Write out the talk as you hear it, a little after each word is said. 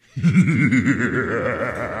The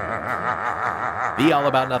All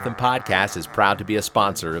About Nothing podcast is proud to be a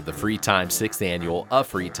sponsor of the Free Times 6th Annual A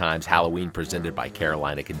Free Times Halloween presented by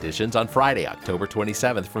Carolina Conditions on Friday, October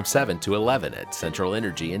 27th from 7 to 11 at Central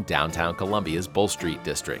Energy in downtown Columbia's Bull Street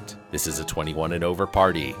District. This is a 21 and over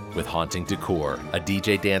party with haunting decor, a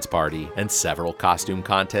DJ dance party, and several costume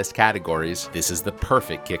contest categories. This is the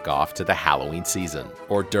perfect kickoff to the Halloween season.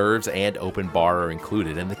 Hors d'oeuvres and open bar are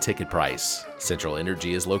included in the ticket price. Central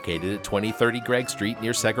Energy is located at 2030 Gregg Street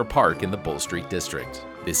near Seger Park in the Bull Street District.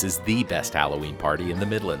 This is the best Halloween party in the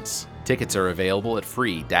Midlands. Tickets are available at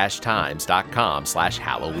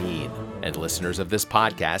free-times.com/Halloween. And listeners of this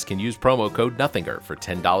podcast can use promo code Nothinger for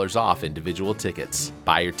 $10 off individual tickets.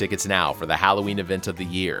 Buy your tickets now for the Halloween event of the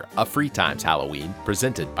year, a Free Times Halloween,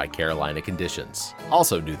 presented by Carolina Conditions.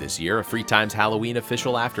 Also new this year, a Free Times Halloween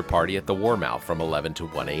official after party at the Warmouth from 11 to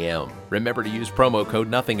 1 a.m. Remember to use promo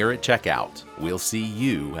code Nothinger at checkout. We'll see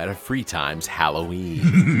you at a Free Times Halloween.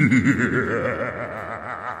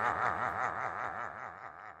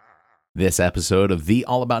 This episode of the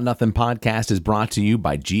All About Nothing podcast is brought to you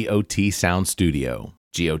by GOT Sound Studio.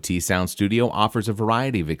 GOT Sound Studio offers a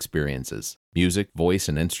variety of experiences: music, voice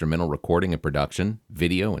and instrumental recording and production,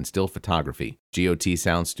 video and still photography. GOT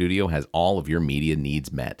Sound Studio has all of your media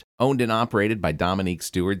needs met. Owned and operated by Dominique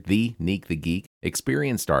Stewart, the Neek the Geek,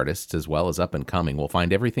 experienced artists as well as up-and-coming will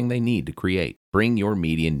find everything they need to create. Bring your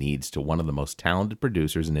media needs to one of the most talented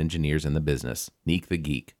producers and engineers in the business, Neek the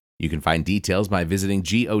Geek. You can find details by visiting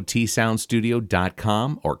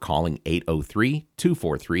gotsoundstudio.com or calling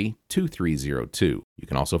 803-243-2302. You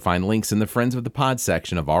can also find links in the Friends of the Pod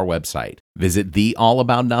section of our website. Visit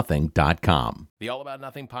theallaboutnothing.com. The All About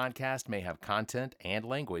Nothing podcast may have content and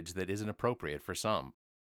language that isn't appropriate for some.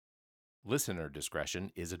 Listener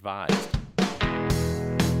discretion is advised.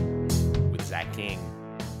 With Zach King,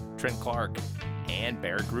 Trent Clark, and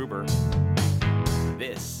Barrett Gruber,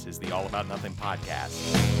 this is the All About Nothing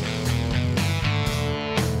podcast.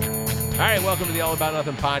 All right, welcome to the All About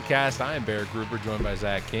Nothing podcast. I am Barrett Gruber, joined by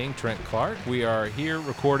Zach King, Trent Clark. We are here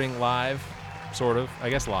recording live, sort of. I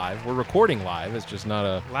guess live. We're recording live. It's just not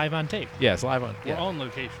a live on tape. Yeah, it's live on. We're on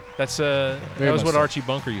location. That's that was what Archie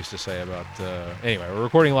Bunker used to say about. Anyway, we're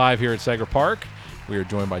recording live here at Seger Park. We are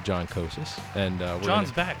joined by John Kocsis, and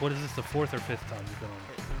John's back. What is this? The fourth or fifth time you've been on?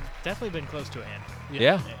 Definitely been close to a hand.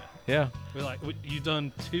 Yeah. You've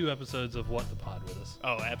done 2 episodes of What the Pod with us.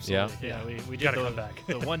 Oh, absolutely. Yeah, we did gotta come back.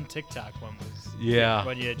 The one TikTok one was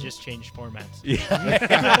when you just changed formats.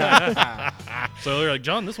 Yeah. So they're like,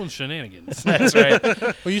 John, this one's shenanigans. That's right.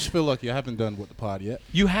 Well, you should feel lucky. I haven't done What the Pod yet.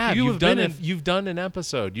 You have. You've done an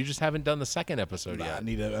episode. You just haven't done the second episode yet. I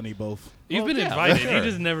need both. You've been invited. Sure. You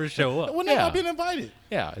just never show up. When have I been invited?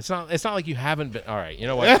 Yeah, it's not like you haven't been. All right, you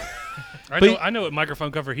know what? I know what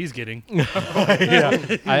microphone cover he's getting.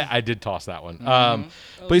 I did toss that one.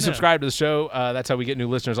 Please subscribe to the show. That's how we get new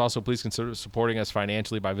listeners. Also, please consider supporting us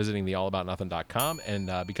financially by visiting theallaboutnothing.com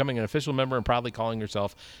and becoming an official member and proudly calling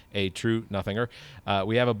yourself a true Nothinger.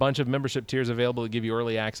 We have a bunch of membership tiers available to give you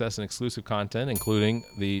early access and exclusive content, including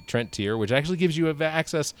the Trent tier, which actually gives you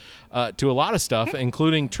access to a lot of stuff,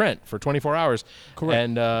 including Trent for 24 hours. Correct.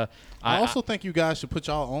 And I also think you guys should put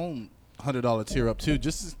y'all own $100 tier up too,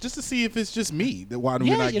 just to see if it's just me. Why do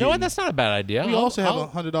we not? You know what? That's not a bad idea. We also have a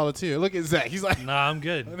 $100 tier. Look at Zach. He's like, nah, I'm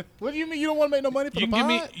good. What do you mean you don't want to make no money for the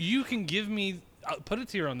pod? You can give me. Put a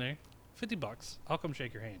tier on there, $50. I'll come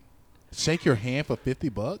shake your hand. Shake your hand for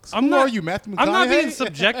 $50? Who are you, Matthew McConaughey? I'm not being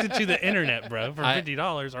subjected to the internet, bro, for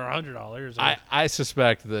 $50 or $100. I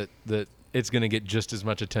suspect that it's going to get just as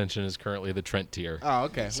much attention as currently the Trent tier. Oh,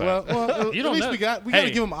 okay. So. Well, you don't at least know. we got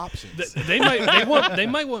to give them options. They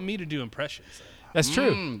might want me to do impressions. That's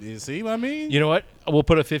true. You see what I mean? You know what? We'll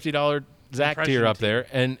put a $50 Zach tier up there,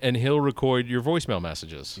 and he'll record your voicemail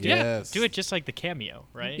messages. Yes. Do it just like the Cameo,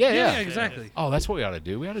 right? Yeah, exactly. Oh, that's what we ought to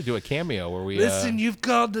do. We ought to do a cameo where we listen. You've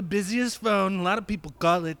called the busiest phone. A lot of people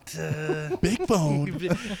call it big phone.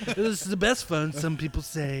 This is the best phone. Some people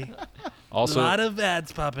say. Also, a lot of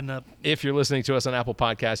ads popping up. If you're listening to us on Apple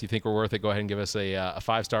Podcasts, you think we're worth it, go ahead and give us a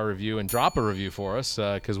 5-star review and drop a review for us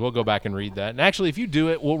because we'll go back and read that. And actually, if you do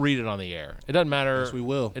it, we'll read it on the air. It doesn't matter. Yes, we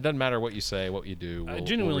will. It doesn't matter what you say, what you do. I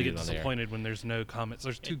genuinely get disappointed when there's no comments.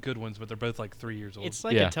 There's 2 good ones, but they're both like 3 years old. It's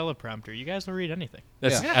like a teleprompter. You guys will read anything.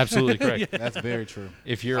 That's absolutely correct. That's very true.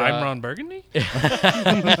 If you're, I'm Ron Burgundy? Who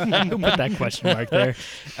put that question mark there?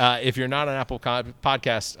 If you're not on Apple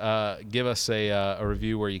Podcast, give us a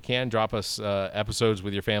review where you can. Drop us episodes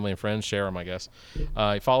with your family and friends. Share them, I guess.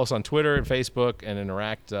 Follow us on Twitter and Facebook and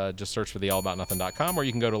interact. Just search for theallaboutnothing.com, or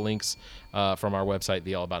you can go to links from our website,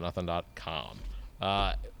 theallaboutnothing.com.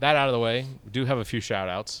 That out of the way, we do have a few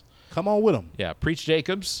shout-outs. Come on with them. Yeah, Preach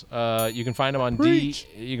Jacobs. You can find him on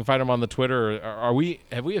You can find him on the Twitter.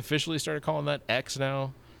 Have we officially started calling that X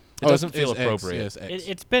now? It doesn't feel appropriate. X. Yes, X.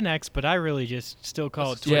 It's been X, but I really just still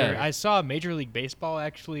call it Twitter. Yeah. I saw Major League Baseball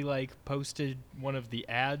actually posted one of the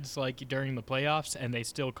ads during the playoffs, and they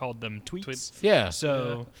still called them tweets. Yeah.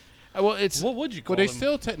 So, Well, it's What would you call Well, they them?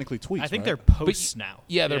 still technically tweets. I think right? they're posts now.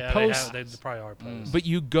 yeah, they're posts. They probably are posts. But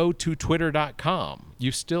you go to twitter.com.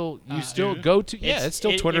 You still go to it's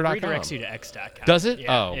still twitter.com. It redirects you to x.com. Does it?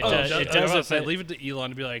 Yeah, Oh. it Oh, does. I It was about to does. say, leave it to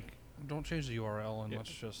Elon to be like, don't change the URL and let's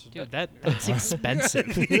just. Dude, that's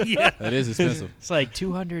expensive. Yeah. That is expensive. It's like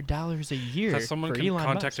 $200 a year Has someone for can Elon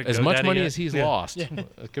contact Musk. a As much GoDaddy money yet? as he's lost.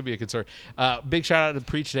 It could be a concern. Big shout out to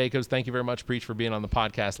Preach Jacobs. Thank you very much, Preach, for being on the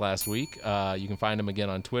podcast last week. You can find him again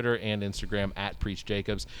on Twitter and Instagram at Preach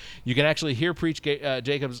Jacobs. You can actually hear Preach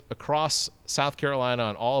Jacobs across South Carolina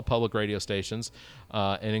on all public radio stations,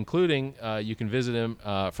 and including you can visit him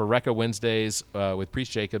for Recca Wednesdays with Preach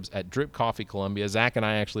Jacobs at Drip Coffee Columbia. Zach and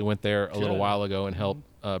I actually went there a little while ago and helped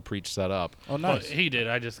Preach set up. Oh, Well, nice. he did.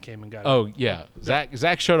 I just came and got it. Oh, yeah.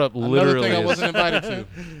 Zach showed up Another literally. thing I as- wasn't invited to.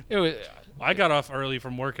 it was, I got off early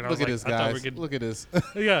from work and I was Look at like, this, I thought we guys. could. Look at this.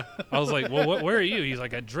 Yeah. I was like, well, where are you? He's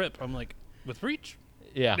like, at Drip. I'm like, with Preach?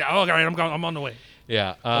 yeah. Yeah. Oh, all right. I'm on the way.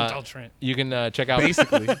 Yeah. I'll tell Trent. You can check out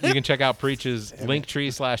Basically. You can check out Preach's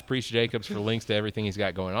Linktree/Preach Jacobs for links to everything he's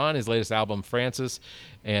got going on. His latest album, Francis,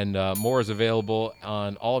 and more is available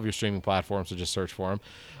on all of your streaming platforms. So just search for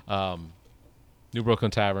him. New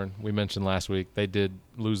Brooklyn Tavern, we mentioned last week. They did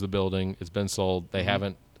lose the building. It's been sold. They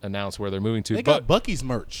haven't announced where they're moving to. They but got Bucky's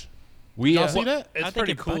merch. we Y'all see that? It's I think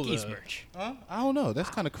pretty it's cool. Buc-ee's though. merch. Huh? I don't know. That's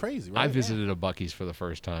kind of crazy, right? I visited a Buc-ee's for the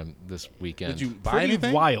first time this weekend. Did you buy Pretty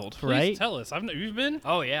anything? wild, Please right? tell us. You've been?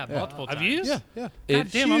 Oh yeah, multiple Have times. you? Yeah, yeah. God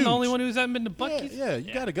It's damn, I'm the only huge. one who hasn't been to Buc-ee's. Yeah,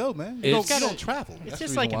 you got to go, man. It's- You don't travel. It's That's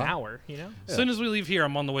just the like reason an why. hour, you know. As soon as we leave here,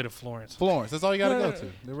 I'm on the way to Florence. Florence. That's all you got to go to.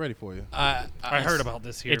 They're ready for you. I heard about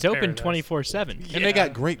this here. It's open Paradise. 24/7. And they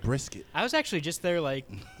got great brisket. I was actually just there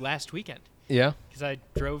last weekend Yeah. because I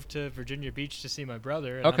drove to Virginia Beach to see my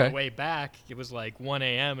brother, and Okay. on the way back it was like 1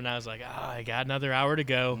 a.m. and I was like, I got another hour to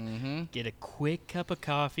go. Get a quick cup of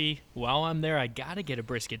coffee. While I'm there, I gotta get a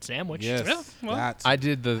brisket sandwich. Yes. Yeah, well, That's I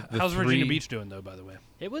did the How's three, Virginia Beach doing, though, by the way?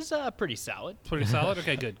 It was pretty solid. Pretty solid?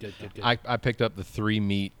 Okay, good. I picked up the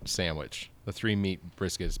 3-meat sandwich. The 3-meat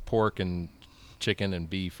briskets, pork and chicken and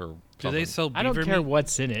beef or Do something. they sell beaver I don't care meat?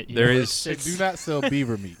 what's in it. you There know, is- They do not sell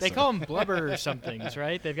beaver meat. They sir. call them blubber or somethings,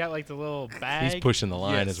 right? They've got like the little bag. He's pushing the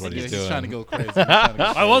line Yes, is what yeah, he's doing. trying to go crazy. He's trying to go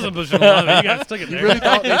I wasn't pushing the line. You guys took it You there. really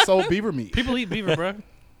thought they sold beaver meat? People eat beaver, bro.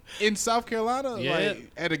 In South Carolina, Yeah.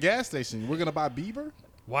 like at a gas station, we're gonna buy beaver.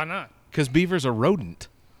 Why not? Because beaver's a rodent.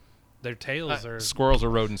 Their tails are. Squirrels are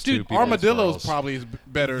rodents Dude, too. People are Armadillos squirrels. probably is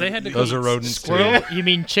better. They had to Those go are rodents Squirrel? too. You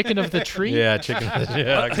mean chicken of the tree? Yeah, chicken.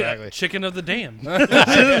 Yeah, exactly. Chicken of the dam.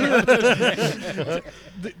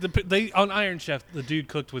 They on Iron Chef, the dude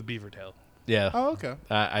cooked with beaver tail. Yeah. Oh, okay.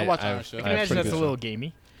 I watch Iron Chef. I can imagine that's a good little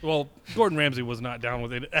gamey. Well, Gordon Ramsay was not down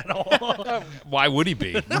with it at all. Why would he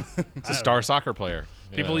be? It's a star soccer player.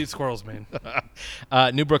 People Yeah. eat squirrels, man.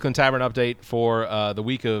 New Brooklyn Tavern update for the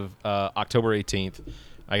week of October 18th.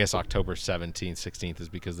 I guess October 17th, 16th is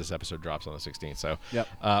because this episode drops on the 16th. So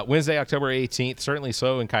Yep. Wednesday, October 18th, Certainly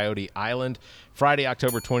So in Coyote Island. Friday,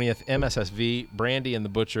 October 20th, MSSV, Brandy and the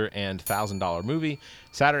Butcher and $1,000 Movie.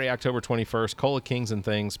 Saturday, October 21st, Cola Kings and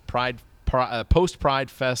Things, Post-Pride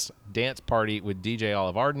Fest Dance Party with DJ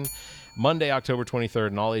Olive Arden. Monday, October 23rd,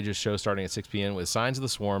 an all-ages show starting at 6 p.m. with Signs of the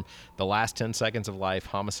Swarm, The Last 10 Seconds of Life,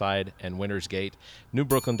 Homicide, and Winter's Gate.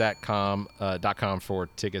 NewBrooklyn.com for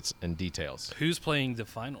tickets and details. Who's playing the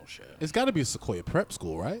final show? It's got to be a Sequoia Prep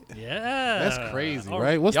School, right? Yeah. That's crazy, All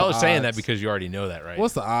right? What's Y'all the are saying that odds? because you already know that, right?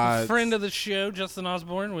 What's the odds? Friend of the show, Justin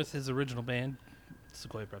Osborne, with his original band,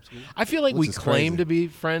 Sequoia Prep School. I feel like Which we is claim crazy. to be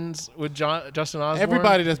friends with Justin Osborne.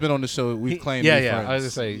 Everybody that's been on the show, we've claimed. yeah, to be yeah, friends. I was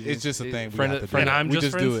gonna say, it's just a thing. friend we of- have to friend do. of- And I'm we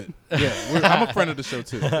just do it. Yeah, I'm a friend of the show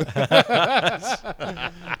too.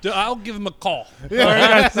 Dude, I'll give him a call.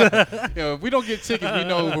 Yeah, if we don't get tickets, we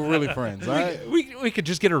know we're really friends. All right. we could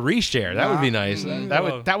just get a reshare. That would be nice.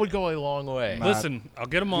 Mm-hmm. That would go a long way. Listen, I'll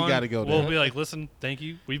get him on. gotta go We'll there. be like, listen, thank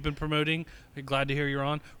you. We've been promoting. We're glad to hear you're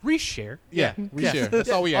on. Reshare. Yeah, we share. That's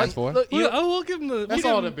all we ask for. Look, you know, We'll give him the. That's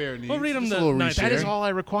we'll all give the bear him- needs. We'll read him Just a the little ninth. reshare. that is all I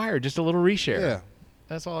require. Just a little reshare. Yeah.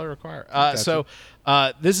 That's all I require. Gotcha.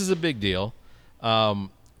 This is a big deal.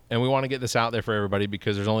 And we want to get this out there for everybody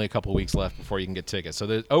because there's only a couple weeks left before you can get tickets. So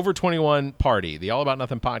the Over 21 Party, the All About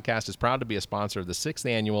Nothing podcast, is proud to be a sponsor of the 6th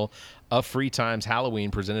annual of Free Times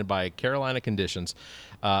Halloween presented by Carolina Conditions.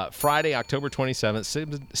 Friday, October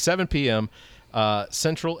 27th, 7 p.m.,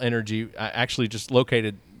 Central Energy, actually just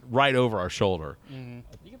located right over our shoulder. You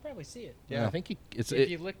can probably see it. Yeah, I think If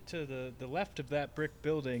you look to the left of that brick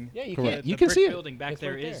building, Yeah, you Correct. can. the You can brick see it. building back It's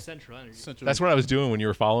there right is there. Central Energy. That's what I was doing when you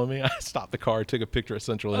were following me. I stopped the car, took a picture of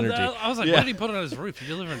Central Energy. I was like, Yeah. what did he put on his roof? You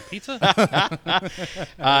delivering pizza?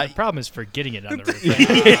 The problem is forgetting it on the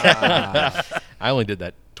roof. I only did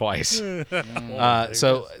that twice.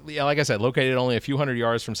 So, yeah, like I said, located only a few hundred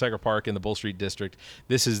yards from Secker Park in the Bull Street District.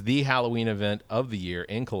 This is the Halloween event of the year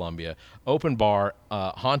in Columbia. Open bar,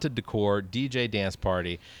 haunted decor, DJ dance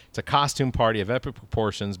party. It's a costume party of epic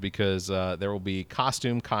proportions because there will be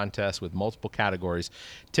costume contests with multiple categories.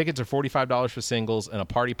 Tickets are $45 for singles, and a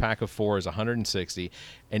party pack of 4 is $160.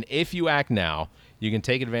 And if you act now, you can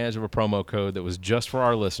take advantage of a promo code that was just for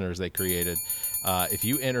our listeners they created. If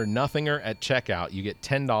you enter Nothinger at checkout, you get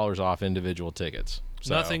 $10 off individual tickets.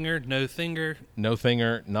 So, Nothinger, no thinger. No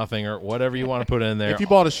thinger, Nothinger, whatever you want to put in there. If you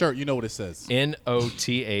bought a shirt, you know what it says.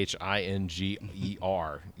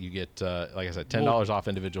 Nothinger. You get, like I said, $10 off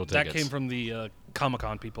individual tickets. That came from the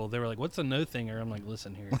Comic-Con people. They were like, what's a no thinger? I'm like,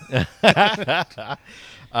 listen here.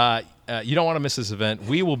 You don't want to miss this event.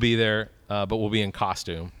 We will be there, but we'll be in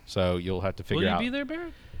costume, so you'll have to figure Will out. you be there,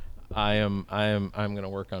 Barrett? I'm going to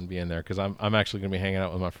work on being there because I'm actually going to be hanging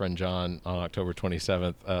out with my friend John on October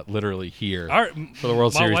 27th, literally here All right, for the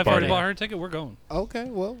World my Series wife party. already bought her a ticket. We're going. Okay,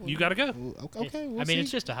 well, You got to go. Okay, we'll I mean, see. it's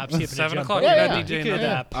just a hop, skip, and a 7 jump. o'clock, you're Yeah, not you DJing could,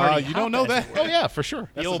 that. party you hop, don't know as that. it were. Oh yeah, for sure.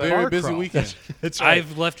 That's old a very bar busy crawl. weekend. That's right.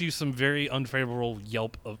 I've left you some very unfavorable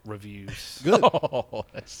Yelp reviews. Good, Oh,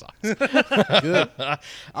 that sucks. good. I'll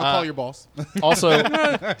call your boss. Also,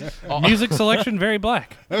 Music selection, very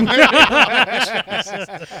black. you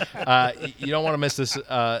don't want to miss this.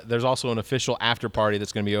 There's also an official after party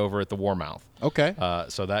that's going to be over at the Warmouth. Okay.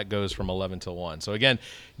 So that goes from 11 till 1. So again,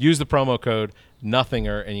 use the promo code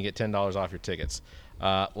Nothinger and you get $10 off your tickets.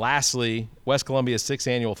 Lastly, West Columbia's 6th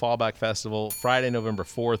Annual Fallback Festival, Friday, November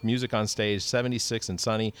 4th. Music on stage, 76 and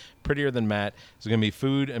sunny, prettier than Matt. There's going to be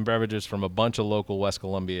food and beverages from a bunch of local West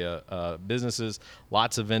Columbia businesses.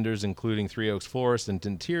 Lots of vendors, including Three Oaks Florist and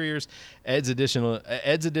Interiors, Ed's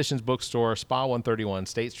Editions Bookstore, Spa 131,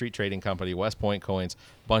 State Street Trading Company, West Point Coins,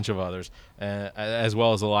 bunch of others, as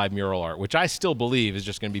well as the live mural art, which I still believe is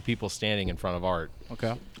just going to be people standing in front of art.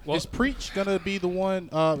 Okay. Is Preach gonna be the one?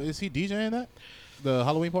 Is he DJing that? The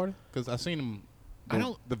Halloween party? Because I seen him.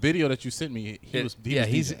 The video that you sent me. He was.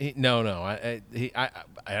 No. I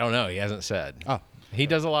don't know. He hasn't said. Oh. He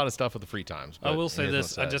does a lot of stuff with the free times. I but will he say hasn't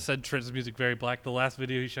this. I said. just said Trent's music very black. The last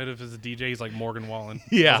video he showed of as a DJ, he's like Morgan Wallen.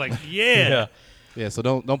 Yeah. I was like, yeah. Yeah. So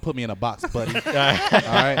don't put me in a box, buddy. All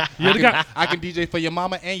right. I can DJ for your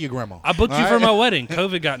mama and your grandma. I booked you All for right? my wedding.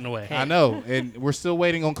 COVID got in the way. I know, and we're still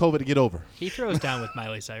waiting on COVID to get over. He throws down with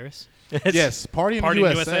Miley Cyrus. Yes, Party in Party the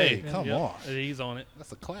in USA. USA. Come Yep. on, He's on it.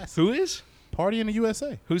 that's a classic. Who is? Party in the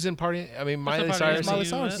USA. Who's in party? I mean, Miley Party in Cyrus. the Miley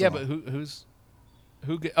USA? Cyrus. Yeah, song. but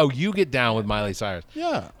who? You get down with Miley Cyrus.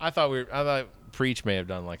 Yeah. I thought Preach may have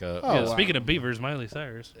done like a. Oh, Yeah, wow. speaking of beavers, Miley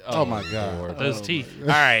Cyrus. Oh my God. Lord. Those teeth. All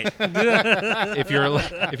right. If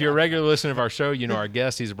you're a regular listener of our show, you know our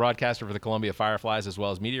guest. He's a broadcaster for the Columbia Fireflies as well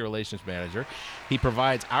as media relations manager. He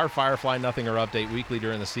provides our Firefly Nothinger update weekly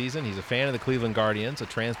during the season. He's a fan of the Cleveland Guardians, a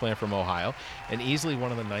transplant from Ohio, and easily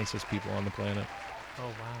one of the nicest people on the planet. Oh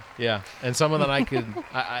wow. Yeah, and someone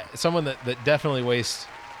that someone that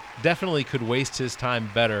definitely could waste his time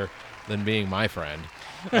better than being my friend.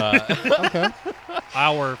 Okay.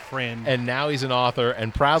 Our friend. And now he's an author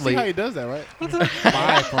and proudly. See how he does that, right?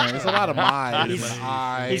 My friend. There's a lot of my.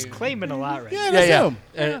 He's claiming a lot right now. Yeah, that's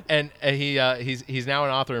him. And he's now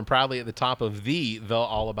an author and proudly at the top of the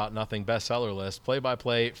All About Nothing bestseller list.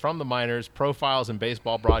 Play-by-play from the minors, profiles, and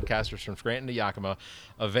baseball broadcasters from Scranton to Yakima.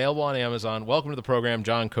 Available on Amazon. Welcome to the program,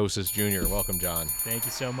 John Kocsis Jr. Welcome, John. Thank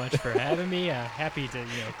you so much for having me. Happy to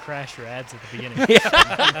crash your ads at the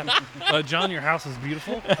beginning. John, your house is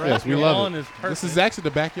beautiful. Yes, we Your love lawn it. is perfect. This is actually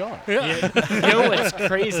the backyard. What's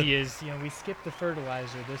crazy is we skipped the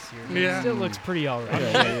fertilizer this year. But Yeah. It still looks pretty all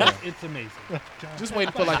right. It's amazing. Just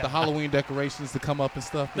waiting for like the Halloween decorations to come up and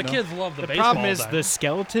stuff. The you know? kids love the The baseball problem is diamond. the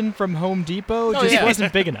skeleton from Home Depot Oh, just yeah.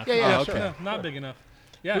 wasn't big enough. Oh, okay. No, not big enough.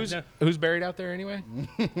 Yeah, Who's buried out there anyway?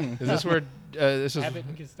 Is this where this is? Abbott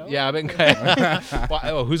and Costello? Yeah, I've been.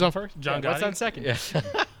 Who's on first? John What's Gotti? on second?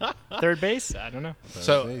 Yeah. Third base? I don't know.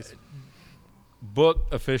 So, book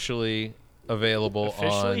officially available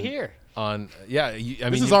Officially here. on I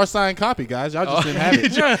mean, This is our signed copy, guys. Y'all just didn't have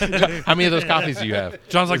it. how many of those copies do you have?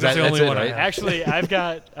 John's like, Is that's the only it, one I right? have. Actually, I've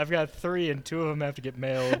got 3, and 2 of them have to get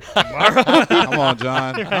mailed tomorrow. Come on,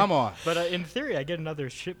 John. Come on. But in theory, I get another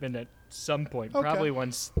shipment at some point, Okay. probably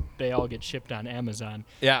once they all get shipped on Amazon.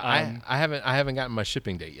 Yeah, I haven't gotten my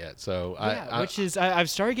shipping date yet, so I've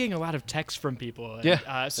started getting a lot of texts from people. And,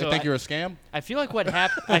 Yeah. so They think you're a scam? I feel like what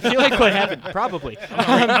happened. I feel like what happened. Probably.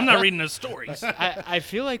 I'm not reading those stories. I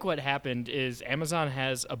feel like what happened is Amazon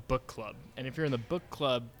has a book club, and if you're in the book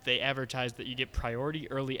club, they advertise that you get priority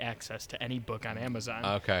early access to any book on Amazon.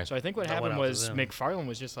 Okay. So I think what That went happened out to was them. McFarlane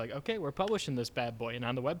was just like, okay, we're publishing this bad boy, and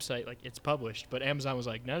on the website, like, it's published, but Amazon was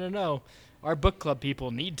like, no, our book club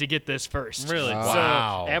people need to get this first. Really?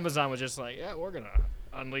 Wow. So Amazon was just like, yeah, we're gonna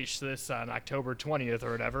unleash this on October 20th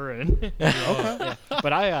or whatever. And yeah.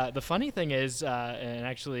 But the funny thing is, and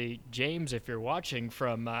actually James, if you're watching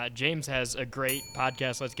from, James has a great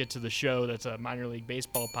podcast, Let's Get to the Show. That's a minor league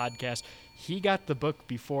baseball podcast. He got the book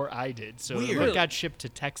before I did. So the book got shipped to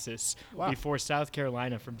Texas before South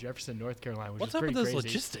Carolina from Jefferson, North Carolina, which What's is up pretty with those crazy.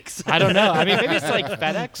 logistics? I don't know. I mean, maybe it's like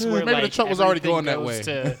FedEx, where Maybe the like truck was already everything going that goes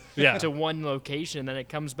way. to one location, and then it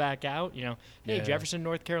comes back out. You know, hey, Yeah. Jefferson,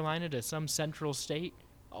 North Carolina to some central state,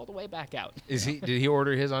 all the way back out. Did he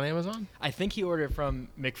order his on Amazon? I think he ordered from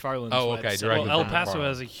McFarlane's Oh, okay, website. direct Well, El from Paso McFarlane.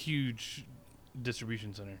 has a huge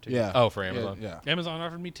distribution center too. Yeah. Oh, for Amazon. Yeah. Amazon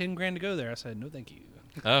offered me $10,000 to go there. I said no, thank you.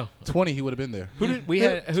 Oh, 20, he would have been there. who did we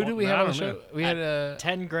have I on the don't show? know. We had a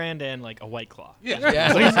 $10,000 and like a White Claw. Yeah.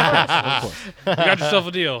 yeah. You got yourself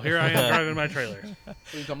a deal. Here I am driving my trailer. What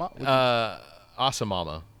are you talking about? Asa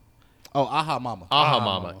Mama. Oh, Aha Mama. Aha Aha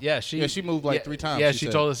Mama. Mama. Yeah, she moved like 3 times. Yeah, she she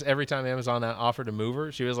said. told us every time Amazon offered to move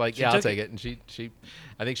her, she was like, "Yeah, I'll took take it." And she,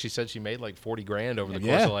 I think she said she made like $40,000 over the course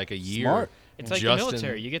Yeah. of like a year. Smart. It's like the just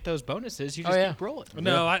military. in- You get those bonuses, you Oh, just yeah. keep rolling.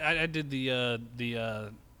 No, I did the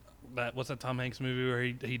that what's that Tom Hanks movie where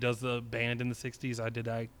he does the band in the '60s?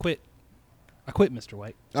 I quit, Mr.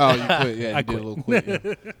 White. Oh, you quit. Yeah, I you did quit. a little quick.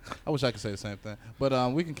 Yeah. I wish I could say the same thing.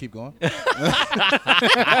 But we can keep going.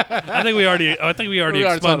 I think we already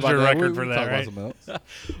expunged talked about your that. record We for can that, talk about right? something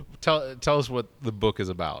else. Tell us what the book is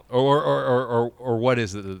about, or what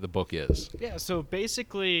is it that the book is. Yeah, so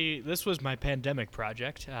basically, this was my pandemic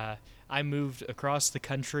project. I moved across the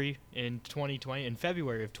country in 2020, in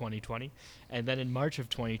February of 2020, and then in March of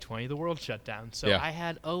 2020, the world shut down. So Yeah. I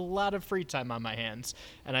had a lot of free time on my hands.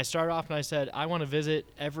 And I started off and I said, I want to visit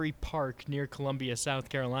every park near Columbia, South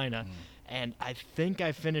Carolina. And I think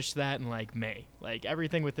I finished that in like May. Like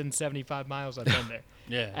everything within 75 miles, I've been there.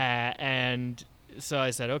 Yeah. And so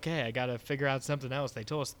I said, okay, I got to figure out something else. They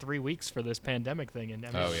told us 3 weeks for this pandemic thing, and I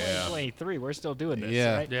mean, Oh, yeah. 2023, we're still doing this,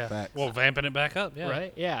 Yeah. right? Yeah. Facts. Well, vamping it back up. Yeah.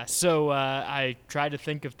 Right? Yeah. So I tried to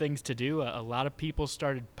think of things to do. A lot of people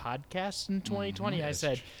started podcasts in 2020. I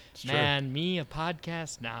said, man, me, a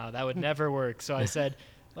podcast? Nah, that would never work. So I said,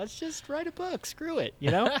 let's just write a book. Screw it,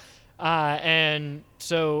 you know? And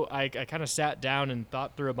so I kind of sat down and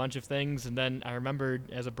thought through a bunch of things. And then I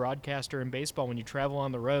remembered as a broadcaster in baseball, when you travel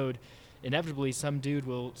on the road, inevitably some dude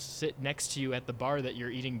will sit next to you at the bar that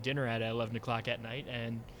you're eating dinner at 11 o'clock at night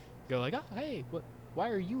and go like, oh, hey, why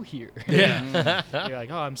are you here? Yeah. You're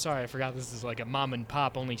like, oh, I'm sorry, I forgot this is like a mom and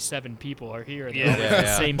pop. Only 7 people are here. And Yeah. they're always Yeah, the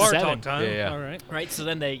yeah. same Bar 7. talk time. Yeah. All right. Right. So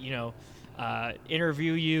then they,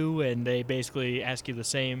 interview you, and they basically ask you the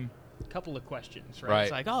same couple of questions. Right. Right.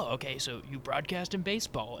 It's like, oh, okay, so you broadcast in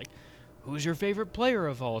baseball. Like, who's your favorite player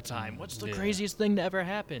of all time? What's the Yeah. craziest thing to ever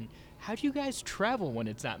happen? How do you guys travel when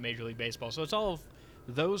it's not Major League Baseball? So it's all of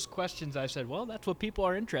those questions. I said, well, that's what people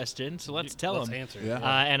are interested in, so let's tell Let's them. answer. Yeah.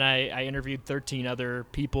 And I interviewed 13 other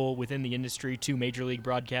people within the industry, 2 Major League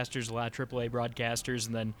broadcasters, a lot of AAA broadcasters,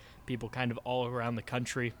 and then people kind of all around the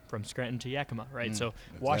country from Scranton to Yakima, right? So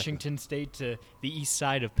Washington State to the east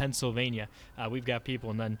side of Pennsylvania. We've got people,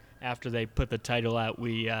 and then after they put the title out,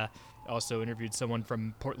 we also interviewed someone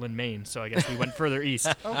from Portland, Maine, so I guess we went further east.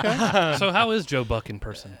 So how is Joe Buck in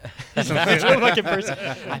person? Joe Buck in person.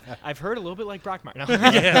 I've heard a little bit like Brockmar. No.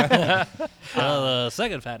 The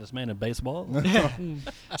second fattest man in baseball.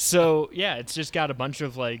 So yeah, it's just got a bunch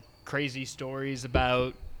of like crazy stories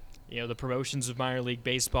about the promotions of minor league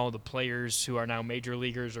baseball, the players who are now major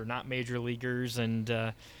leaguers or not major leaguers,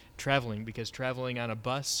 and traveling, because traveling on a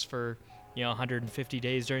bus for 150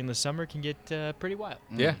 days during the summer can get pretty wild.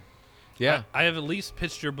 Yeah. Yeah. I have at least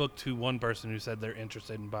pitched your book to one person who said they're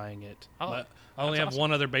interested in buying it. Oh, But I only that's have awesome.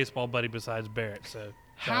 one other baseball buddy besides Barrett. So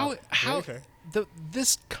How fair.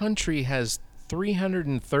 this country has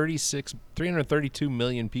 332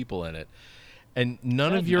 million people in it, and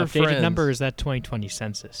none of your updated friends. number is that 2020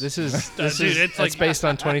 census. This is Dude, it's like- based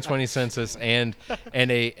on 2020 census and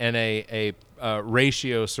a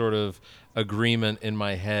ratio sort of agreement in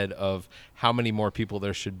my head of how many more people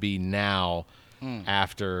there should be now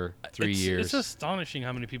after 3 years. It's astonishing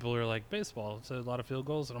how many people are like baseball. It's a lot of field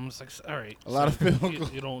goals, and I'm just like, all right, A lot of field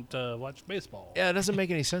goals. You don't watch baseball. Yeah, it doesn't make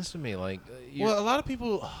any sense to me. Like, Well, a lot of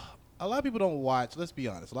people don't watch. Let's be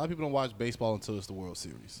honest. A lot of people don't watch baseball until it's the World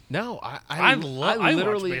Series. no, I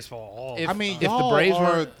literally watch baseball all if, I mean, if the y'all Braves are.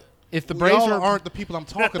 weren't, if the Braves Y'all are, aren't the people I'm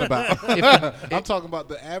talking about. I'm talking about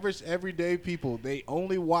the average, everyday people. They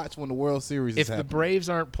only watch when the World Series if is the happening. Braves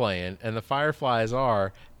aren't playing and the Fireflies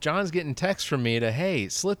are, John's getting texts from me to, hey,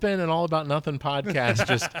 slip in an All About Nothing podcast.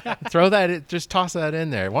 Just just toss that in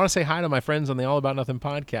there. Want to say hi to my friends on the All About Nothing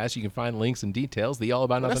podcast? You can find links and details, That's a paid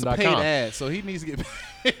theallaboutnothing.com. ad, so he needs to get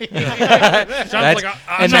paid. John's like,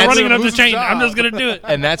 I'm not running it up the chain. I'm just gonna do it.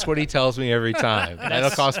 And that's what he tells me every time. That'll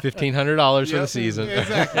cost $1,500 for the season.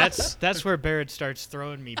 Exactly. That's where Barrett starts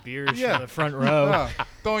throwing me beers Yeah. from the front row.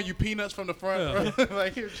 Throwing you peanuts from the front.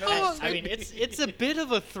 Like, here, John. I mean, it's a bit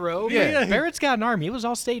of a throw. Yeah. But Barrett's got an arm. He was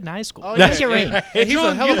all state in high school. Oh, That's yeah. your ring. And he's a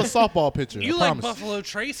John, hell of a softball pitcher. You I like promise. Buffalo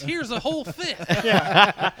Trace? Here's a whole fifth.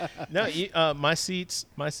 No, my seats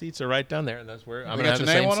are right down there, and that's where I'm They gonna got have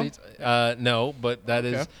the your same name seats. No, but that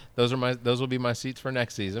is Okay. those will be my seats for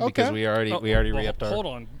next season Okay. because we already re-upped our. Hold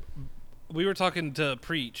on. We were talking to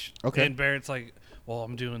Preach. Okay. And Barrett's like, well,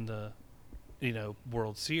 I'm doing the,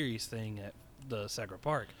 World Series thing at the Sacra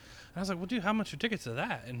Park. And I was like, well, dude, how much are tickets to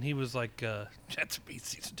that? And he was like, that's a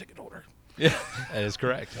season ticket holder. Yeah, that is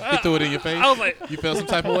correct. He threw it in your face. I was like, You felt some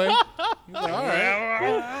type of way? all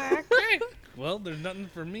right. Okay. Well, there's nothing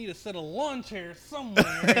for me to set a lawn chair somewhere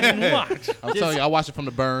and watch. I'm telling you, I watched it from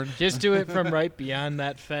the burn. Just do it from right beyond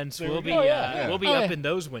that fence. We'll be Yeah. up in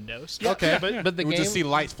those windows. Okay. But the We'll game just see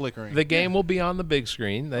lights flickering. the game will be on the big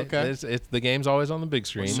screen. Okay. It's the game's always on the big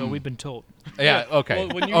screen. So we've been told. Yeah. Okay.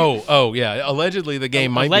 Well, when you- oh yeah. Allegedly, the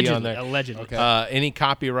game might be on there. Allegedly. Okay. Any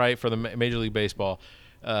copyright for the Major League Baseball,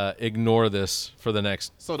 ignore this for the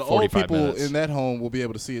next So the 45 old people minutes. in that home will be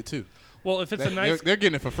able to see it too. Well, if it's a nice, They're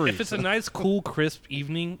getting it for free. if it's a nice, cool, crisp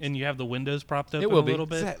evening and you have the windows propped up It will a be. little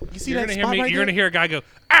bit, You see you're that gonna hear spot right You're there? gonna hear a guy go,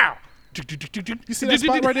 ow. You see that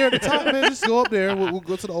spot right there at the top, man? Just go up there. We'll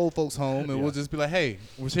go to the old folks' home, and we'll just be like, hey,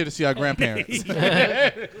 we're here to see our grandparents.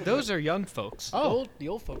 Those are young folks. Oh. The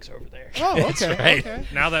old folks are over there. Oh, okay. right. Okay.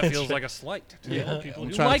 Now that feels like a slight to the old people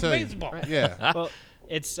who trying to like tell you. baseball. Yeah, Well,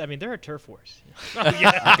 there are turf wars.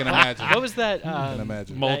 I can imagine. What was that? I can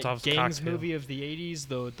imagine. That Molotov's gangs cocktail. movie of the '80s,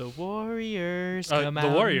 the Warriors. The come out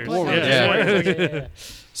and Warriors. play. Warriors. Yeah. Yeah. Yeah.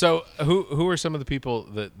 So who are some of the people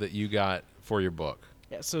that you got for your book?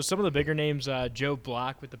 Yeah, so some of the bigger names, Joe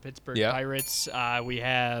Block with the Pittsburgh Yeah. Pirates. We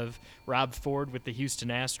have Rob Ford with the Houston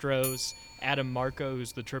Astros. Adam Marco,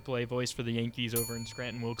 who's the AAA voice for the Yankees over in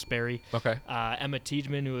Scranton Wilkes-Barre. Okay. Emma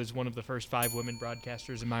Tiedemann, who was one of the first 5 women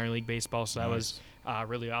broadcasters in minor league baseball. So that was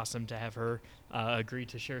really awesome to have her agree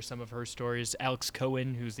to share some of her stories. Alex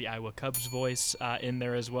Cohen, who's the Iowa Cubs voice, in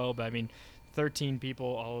there as well. But, 13 people,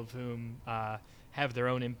 all of whom have their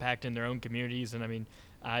own impact in their own communities. And,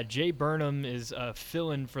 Jay Burnham is a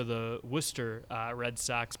fill-in for the Worcester Red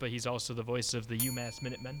Sox, but he's also the voice of the UMass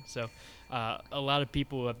Minutemen. So a lot of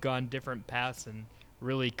people have gone different paths and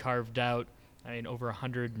really carved out, over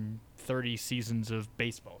 130 seasons of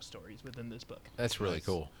baseball stories within this book. That's really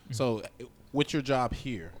cool. So, with your job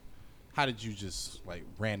here, how did you just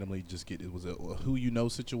randomly just get it? Was it a who you know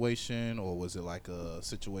situation, or was it like a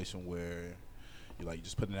situation where you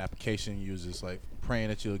just put in an application, you was just praying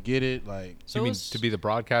that you'll get it? So You it mean was- to be the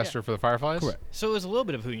broadcaster for the Fireflies? Correct. So it was a little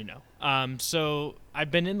bit of who you know. So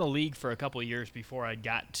I've been in the league for a couple of years before I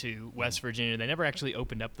got to West Virginia. They never actually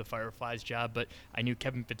opened up the Fireflies job, but I knew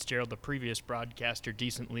Kevin Fitzgerald, the previous broadcaster,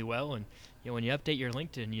 decently well. And when you update your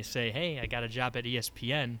LinkedIn, you say, "Hey, I got a job at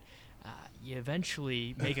ESPN." You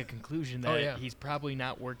eventually make a conclusion that he's probably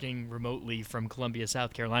not working remotely from Columbia,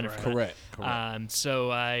 South Carolina. Right. For that. Correct. So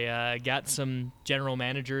I got some general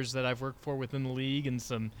managers that I've worked for within the league and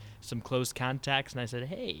some close contacts, and I said,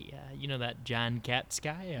 hey, that John Katz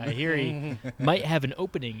guy? I hear he might have an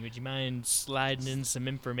opening. Would you mind sliding in some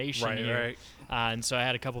information here? Right. And so I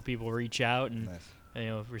had a couple people reach out and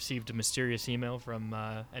Nice. received a mysterious email from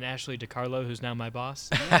an Ashley DiCarlo, who's now my boss.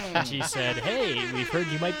 She said, hey, we've heard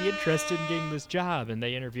you might be interested in getting this job. And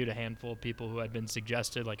they interviewed a handful of people who had been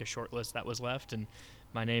suggested, like a short list that was left. And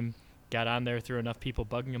my name got on there through enough people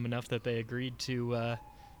bugging them enough that they agreed to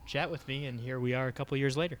chat with me. And here we are a couple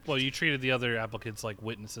years later. Well, you treated the other applicants like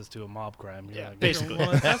witnesses to a mob crime. You're Yeah, like, basically. "You don't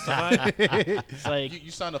wanna testify?" It's like,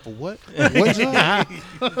 You signed up for what? What job?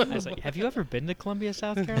 I was like, have you ever been to Columbia,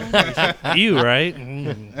 South Carolina? He's like, You, right?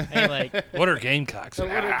 Mm. hey, like, What are Gamecocks?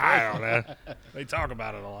 I don't know. They talk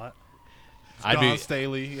about it a lot. Don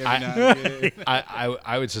Staley. Every now and again.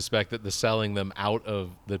 I would suspect that the selling them out of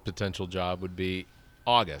the potential job would be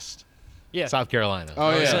August. Yeah. South Carolina.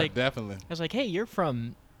 Oh was yeah, like- definitely. I was like, hey, you're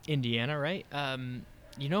from Indiana, right?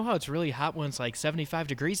 You know how it's really hot when it's like 75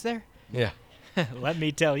 degrees there? Yeah. Let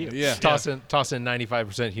me tell you. Yeah. Toss in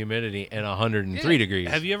 95% humidity and 103 degrees.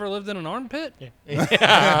 Have you ever lived in an armpit?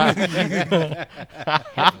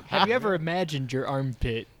 Have you ever imagined your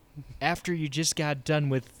armpit after you just got done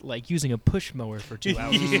with like using a push mower for 2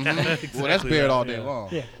 hours? Well, that's Barrett all day long.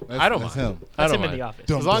 Yeah. That's, I don't that's mind. him. I That's don't him in mind. the office.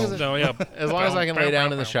 Dum, As long dum. as No, yeah. as long as I can lay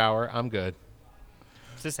down in the shower, I'm good.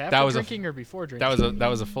 Is this That after was a- drinking or before drinking? That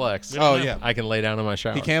was a flex. Oh yeah, I can lay down in my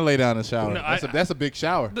shower. he can lay down in the shower. No, That's a big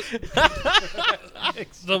shower.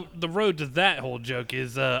 The road to that whole joke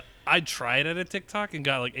is I tried at a TikTok and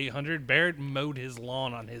got like 800. Barrett mowed his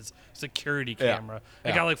lawn on his security Yeah. camera. It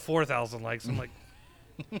Yeah. got like 4,000 likes. I'm like,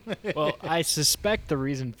 Well, I suspect the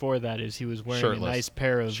reason for that is he was wearing Shirtless. a nice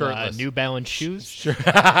pair of Shirtless. New Balance shoes.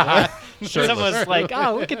 Shirtless. Someone's like,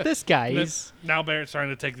 "Oh, look at this guy. He's now Barrett's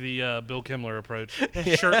starting to take the Bill Kimmler approach.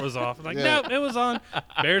 Shirt was off. I'm like, Yeah. no, it was on.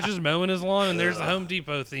 Barrett's just mowing his lawn, and there's the Home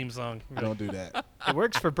Depot theme song. Don't do that. it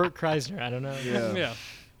works for Bert Kreisner. I don't know. Yeah. Yeah.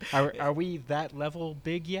 Are we that level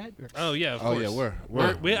big yet? Oh yeah. Of Oh course. yeah,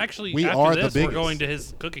 we're We actually we after are the this we're biggest. going to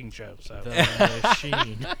his cooking show. So The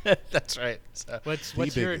machine. That's right. So, What's The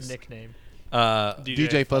your biggest. nickname?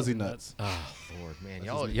 DJ Fuzzy Nuts. oh Lord, man,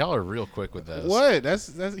 y'all are real quick with those. What?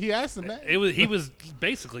 That's he asked him that. he was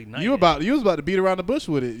basically nice. You was about to beat around the bush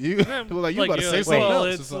with it. You Yeah, were like you about to you're say like, something well, else. Or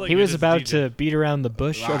it's something. like- He you're was just about DJ. to beat around the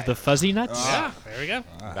bush of the fuzzy nuts. Yeah, there we go.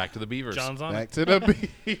 Back to the Beavers. John's on. Back to the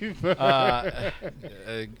beaver.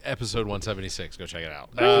 Episode 176. Go check it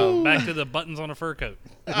out. Back to the buttons on a fur coat.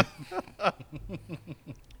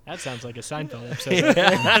 That sounds like a Seinfeld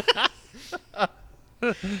episode.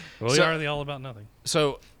 We So- are the all about nothing.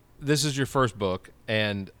 So this is your first book,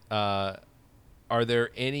 and are there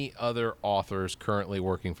any other authors currently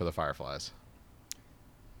working for the Fireflies?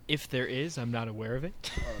 If there is, I'm not aware of it.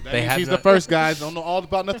 That They means have he's not- the first guys on the All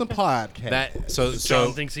About Nothing podcast. That so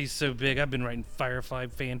John thinks he's so big. I've been writing Firefly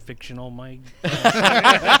fan fiction all my.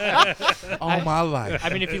 all my life. I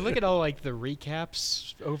mean, if you look at all like the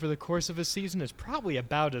recaps over the course of a season, it's probably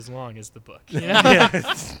about as long as the book. You know?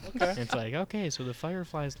 It's like, okay, so the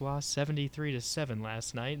Fireflies lost 73-7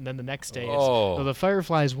 last night, and then the next day, Oh. so the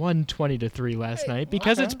Fireflies won 20-3 last night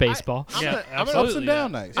because it's baseball. Yeah, I'm Ups absolutely. and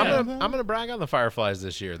down nights. I'm gonna brag on the Fireflies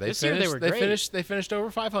this year. This year they were great. They finished over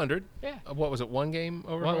 500. Yeah. What was it? One game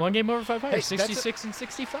over. One game over 500, Hey, that's a- 66 and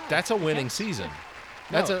 65. That's a winning season.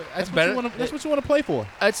 That's No, that's what better. you wanna- that's what you want to play for.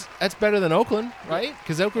 That's better than Oakland, right?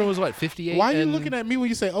 Because Oakland was what 58. Why are you and- looking at me when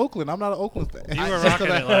you say Oakland? I'm not an Oakland fan. You were rocking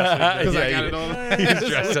it last week. Because I Yeah, got you-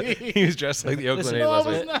 it on. he was dressed like the Oakland Listen, A's no, last I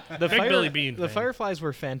was week. not. The Big Billy Bean The fan. Fireflies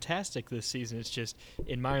were fantastic this season. It's just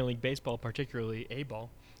in minor league baseball, particularly A-ball.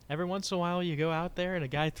 Every once in a while, you go out there and a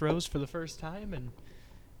guy throws for the first time, and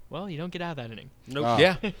well, you don't get out of that inning. Nope. Ah.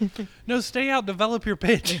 Yeah. No, stay out. Develop your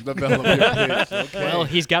pitch. Develop your pitch. Okay. Well,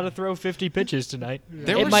 he's got to throw 50 pitches tonight.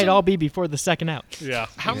 There It were might some- all be before the second out. Yeah.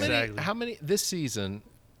 How exactly. many? How many this season?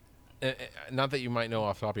 Not that you might know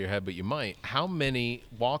off the top of your head, but you might. How many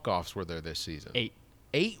walk-offs were there this season? 8.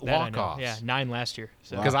 8 That I know. walk-offs. Yeah, 9 last year.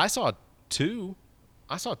 So. Because I saw 2.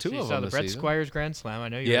 I saw 2 So you of saw them the this Brett season. Squires Grand Slam. I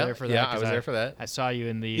know you Yeah, were there for that. yeah, 'cause I was there for that. I saw you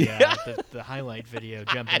in the the highlight video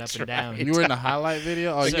jumping That's up and right. down. You were in the highlight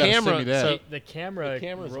video. Oh, The you gotta camera- send me that. so- The camera. The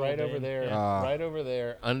camera's rolled right over in. there, Yeah. right over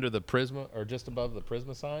there, under the Prisma, or just above the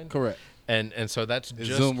Prisma sign. Correct. And so that's It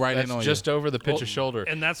just zoomed right in that's on you. just over the pitcher's shoulder.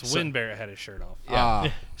 And that's So- when Barrett had his shirt off. Yeah.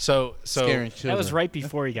 Ah, So scaring children. That was right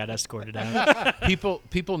before he got escorted out.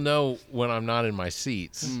 people know when I'm not in my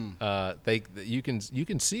seats. You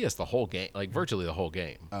can see us the whole game, like virtually the whole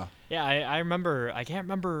game. Yeah, I remember. I can't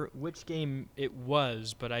remember which game it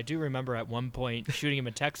was, but I do remember at one point shooting him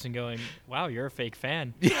a text and going, "Wow, you're a fake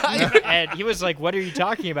fan." And he was like, "What are you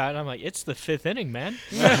talking about?" And I'm like, "It's the 5th inning, man."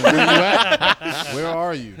 Where you at? Where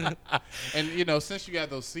are you? And you know, since you got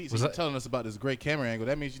those seats, Was you're that- telling us about this great camera angle.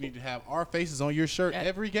 That means you need to have our faces on your shirt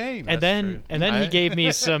every game. And then true. and then he I- gave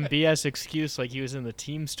me some BS excuse like he was in the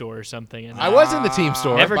team store or something. And I was in the team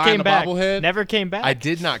store. never buying came the back. bobblehead? Never came back. I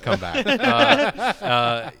did not come back.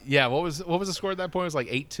 Yeah, what was the score at that point? It was like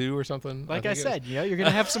 8-2 or something. Like I think it was. said, you're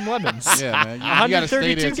gonna have some lemons. yeah, man, you got to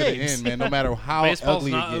stay there 132 to the games. end, man. No matter how Baseball's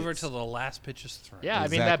ugly not it over gets. till the last pitch is thrown. Yeah, I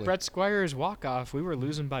mean that Exactly. Brett Squires walk off, we were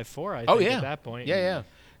losing by 4. I think Oh yeah. at that point. Yeah.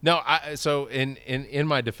 No, so in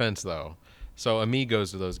my defense though, so Ami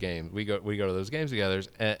goes to those games. We go to those games together,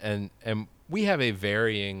 and we have a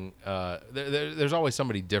varying. There's always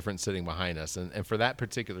somebody different sitting behind us, and for that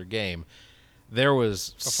particular game, there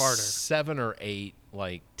was A farter. 7 or 8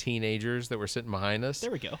 like teenagers that were sitting behind us. There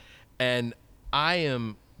we go. And I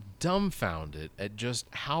am dumbfounded at just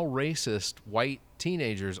how racist white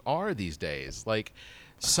teenagers are these days. Like,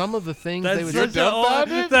 some of the things they would do.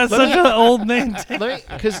 That's such an old name.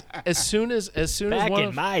 Because as soon as Back one in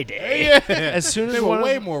of, my day. as soon as They one were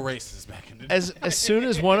way of, more racist back in the day. as soon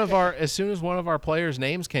as one of our players'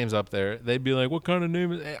 names came up there, they'd be like, "What kind of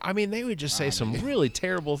name is?" I mean, they would just say some really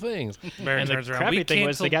terrible things. Barrett And the turns around. crappy We thing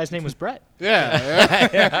was the canceled- guy's name was Brett.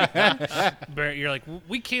 Yeah. Barrett, you're like,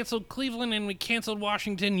 we canceled Cleveland and we canceled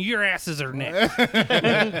Washington. Your asses are next.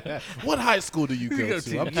 What high school do you go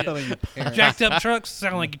to? I'm telling you, parents. Jacked up trucks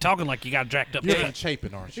sound like you're talking like you got jacked up. You're trucks. in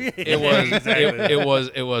Chapin, aren't you? It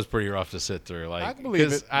was pretty rough to sit through. Like, I can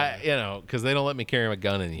believe it. Because they don't let me carry my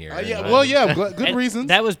gun in here. Yeah. And, Well, yeah. Good And reasons.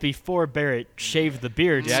 That was before Barrett shaved the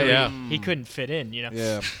beard, Yeah, so yeah. he couldn't fit in,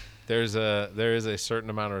 Yeah. there is a certain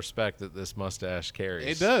amount of respect that this mustache carries.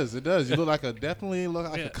 It does. It does. You definitely look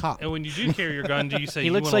like Yeah. a cop. And when you do carry your gun, do you say He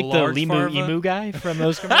you looks want like a the large Limu Farva? Emu guy from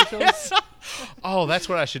those commercials. Oh, that's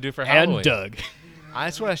what I should do for Halloween. And Doug.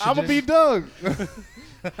 That's what I should I'm do. gonna be Doug.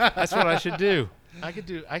 That's what I should do. I could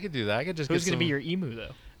do that. I could just Who's get going to be some, your emu,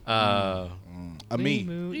 though? A me.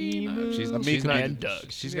 Emu. She's me not, and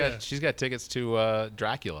Doug. She's Yeah. got tickets to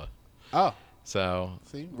Dracula. Oh, So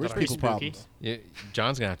see, rich Pretty people spooky. problems.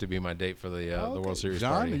 John's gonna have to be my date for the World Series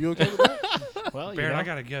John, party. are you okay with that? Well, you Barrett, know, I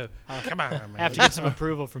gotta go. Come on, man. have to get some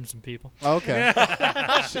approval from some people. Okay.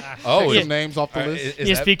 Oh, Take is- some names off the all right, list. is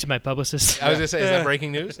Yeah, that- speak to my publicist. I was gonna say, is that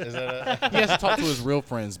breaking news? Is that He has to talk to his real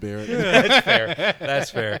friends, Barrett. that's fair?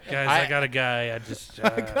 That's fair. Guys, I got a guy. I just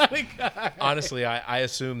Honestly, I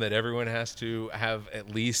assume that everyone has to have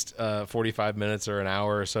at least 45 minutes or an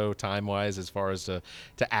hour or so time-wise as far as to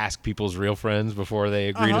ask people's real friends before they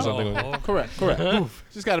agree to something. Oh, Correct.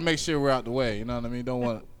 Just got to make sure we're out the way. You know what I mean? Don't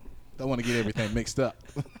want to get everything mixed up.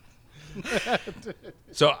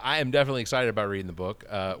 So I am definitely excited about reading the book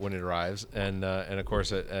when it arrives, and of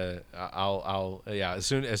course, I'll as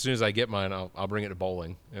soon as I get mine, I'll bring it to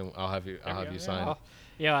bowling, and I'll have you sign.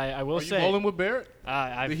 Yeah, I will Are you say. bowling with Barrett?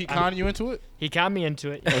 Did Did he con you into it? He conned me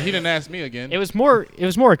into it. Oh, he didn't ask me again. It was more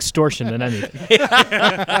extortion than anything.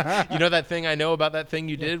 You know that thing I know about that thing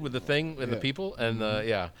you did with the thing with the Yeah. people, and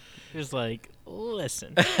yeah. He was like,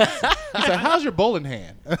 listen. He said, "How's your bowling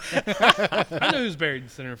hand?" I know who's buried in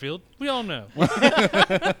center field. We all know.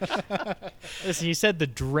 Listen, he said the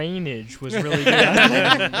drainage was really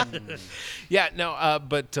good. Yeah, no,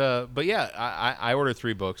 but yeah, I ordered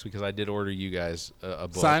 3 books because I did order you guys a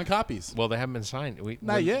book. Signed copies. Well, they haven't been signed.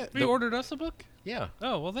 Not yet. We ordered us a book. Yeah,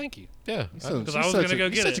 Oh well, thank you. yeah. So, 'Cause you're I was such gonna go you're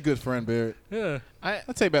get such it. a good friend, Barrett. Yeah. I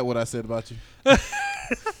take back what I said about you.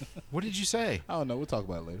 What did you say? I don't know. We'll talk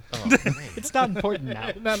about it later. Oh, It's not important now.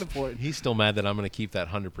 Not important. he's still mad that I'm going to keep that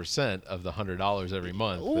 100% of the $100 every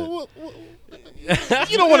month. But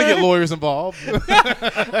You don't want to get lawyers involved.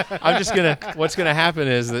 I'm just gonna. What's gonna happen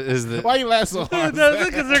is that Why you laugh so hard?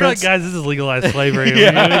 Because they're like, guys, this is legalized slavery.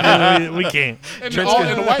 we can't. And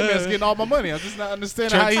the white man's getting all my money. I'm just not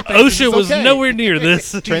understanding how he thinks OSHA it's was okay. nowhere near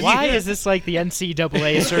this. Why is this like the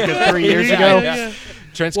NCAA circa 3 years ago? Yeah.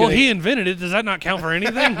 Trent's Well, gonna, he invented it. Does that not count for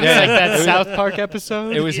anything? It's like that South Park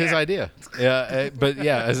episode. It was his idea. Yeah, but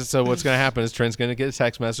yeah. So what's going to happen is Trent's going to get a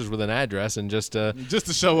text message with an address and just to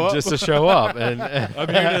show up. show up. And I'm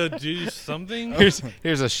here to do something.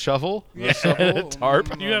 here's a shovel, and a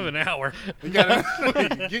tarp. You have an hour. You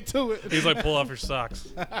gotta get to it. He's like, pull off your socks.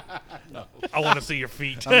 I want to see your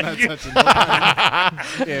feet. I'm not touching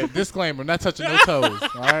nobody. Yeah, disclaimer: not touching no toes.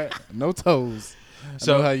 All right, no toes.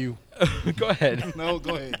 So- I know how you? Go ahead. No,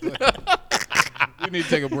 go ahead. We need to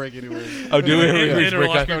take a break anyway. Oh, do we?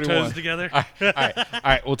 Interlock your 31. toes together. All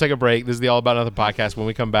right. We'll take a break. This is the All About Nothing podcast. When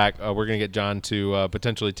we come back, we're going to get John to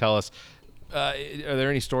potentially tell us. Are there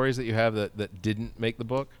any stories that you have that didn't make the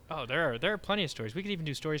book? Oh, there are plenty of stories. We could even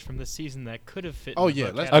do stories from this season that could have fit. Oh, in the yeah,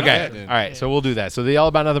 book. let's Yeah. do that. Okay. then. All right. So we'll do that. So the All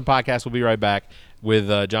About Nothing podcast will be right back with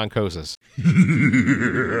John Kocsis.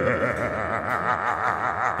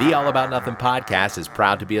 The All About Nothing podcast is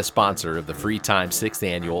proud to be a sponsor of the Free Times 6th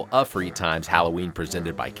Annual of Free Times Halloween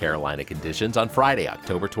presented by Carolina Conditions on Friday,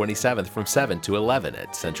 October 27th from 7 to 11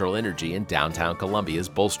 at Central Energy in downtown Columbia's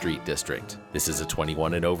Bull Street District. This is a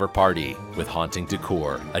 21 and over party with haunting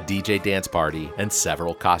decor, a DJ dance party, and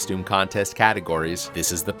several costume contest categories.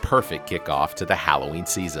 This is the perfect kickoff to the Halloween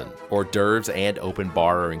season. Hors d'oeuvres and open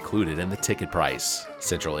bar are included in the ticket price.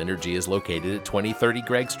 Central Energy is located at 2030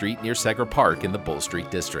 Gregg Street near Segra Park in the Bull Street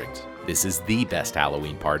District. This is the best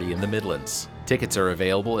Halloween party in the Midlands. Tickets are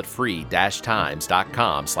available at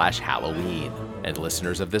free-times.com/Halloween. And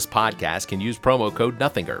listeners of this podcast can use promo code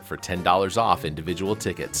Nothinger for $10 off individual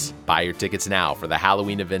tickets. Buy your tickets now for the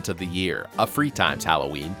Halloween event of the year, a Free Times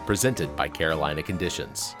Halloween, presented by Carolina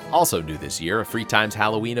Conditions. Also new this year, a Free Times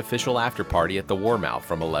Halloween official after party at the Warmouth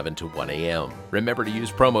from 11 to 1 a.m. Remember to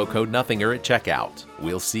use promo code Nothinger at checkout.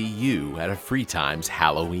 We'll see you at a Free Times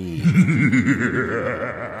Halloween.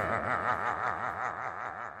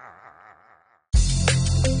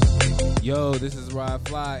 Yo, this is Rod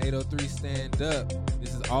Fly, 803 Stand Up.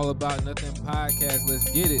 This is All About Nothing Podcast. Let's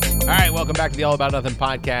get it. All right, welcome back to the All About Nothing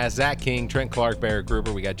podcast. Zach King, Trent Clark, Barrett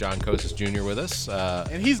Gruber. We got John Kocsis Jr. with us.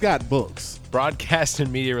 And he's got books. Broadcast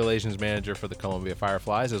and Media Relations Manager for the Columbia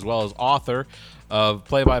Fireflies, as well as author of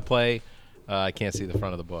Play-by-Play. I can't see the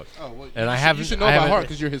front of the book. Oh, well, and you should know by heart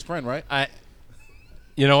because you're his friend, right?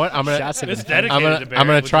 You know what? I'm gonna It's dedicated to Barrett, I'm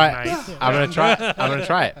gonna which is try. nice. I'm gonna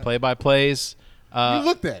try it. Play-by-plays. You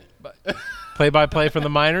looked at it. Play-by-play from the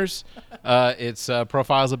minors. It's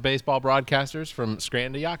profiles of baseball broadcasters from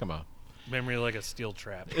Scranton to Yakima. Memory like a steel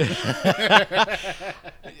trap.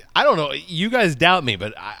 I don't know. You guys doubt me,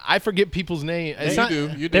 but I forget people's names. You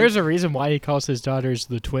do. There's a reason why he calls his daughters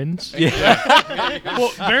the twins.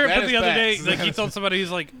 Well, Barrett That put is the other day, facts. like he told somebody,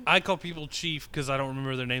 he's like, I call people Chief because I don't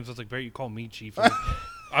remember their names. I was like, Barrett, you call me Chief. I'm like,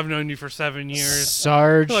 I've known you for 7 years.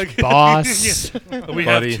 Sarge, Like- boss. We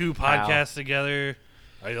Buddy, have 2 pal. podcasts together.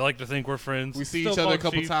 I like to think we're friends. We see Still each other call a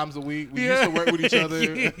couple Chief. times a week. We used to work with each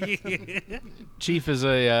other. Chief is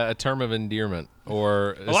a term of endearment,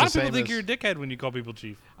 or A lot of people think you're a dickhead when you call people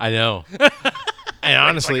Chief. I know. And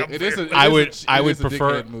honestly, It is a- I it would is I a would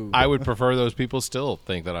dickhead move. prefer those people still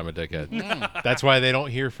think that I'm a dickhead. That's why they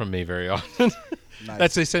don't hear from me very often. Nice.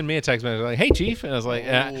 That's they send me a text message like, "Hey, Chief," and I was like, they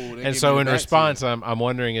and give so you in that response, I'm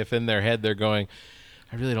wondering if in their head they're going,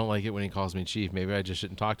 "I really don't like it when he calls me Chief. Maybe I just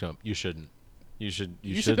shouldn't talk to him." You shouldn't. You should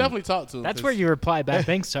should definitely talk to him. That's where you reply back.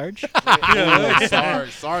 Thanks, Sarge.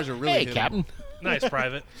 Sarge are really Hey, hit him. Captain. Nice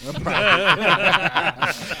private.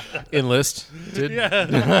 Enlist.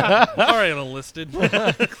 Yeah. All right, enlisted.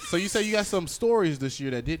 So you say you got some stories this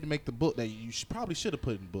year that didn't make the book that you probably should have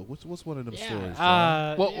put in the book. What's one of them stories?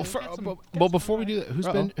 John? Well, before we do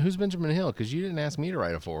that, who's Benjamin Hill? Because you didn't ask me to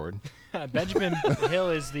write it forward. Benjamin Hill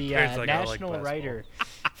is the Barrett's like, I like national basketball. writer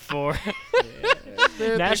for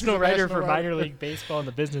He's national a writer for national minor writer. league baseball and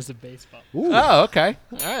the business of baseball. Ooh. Oh, okay.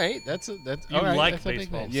 All right. That's You all right. like That's a big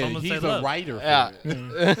baseball. name. Yeah, Someone he's say a love. writer. For Yeah.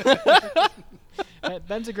 it.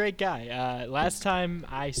 Ben's a great guy. Last time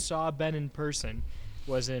I saw Ben in person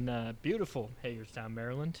was in beautiful Hagerstown,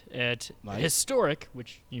 Maryland, at Nice. historic,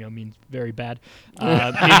 which means very bad,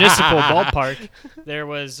 municipal ballpark. There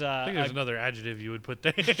was I think there's another adjective you would put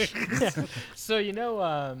there. so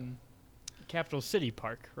Capital City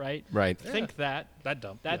Park, right? Right. Think that. That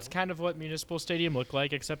dumb. That's kind of what Municipal Stadium looked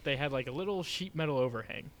like, except they had like a little sheet metal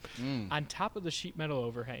overhang. Mm. On top of the sheet metal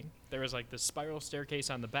overhang, there was like this spiral staircase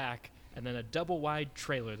on the back, and then a double wide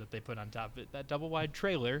trailer that they put on top of it. That double wide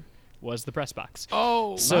trailer was the press box.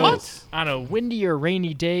 Oh, So on a windy or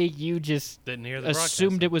rainy day, you just Didn't hear the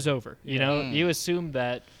assumed it was over. You know, Mm. you assumed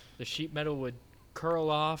that the sheet metal would curl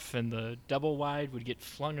off and the double wide would get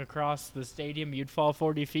flung across the stadium. You'd fall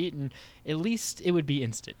 40 feet, and at least it would be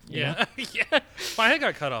instant. you know? Yeah. Yeah. My head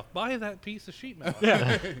got cut off. Buy that piece of sheet metal.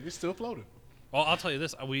 It's still floating. Well, I'll tell you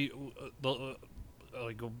this. Like,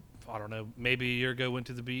 I don't know, maybe a year ago, went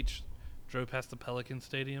to the beach, drove past the Pelican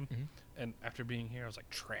Stadium, and after being here, I was like,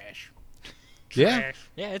 trash. Yeah. Trash.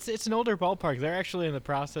 Yeah, it's an older ballpark. They're actually in the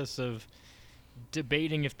process of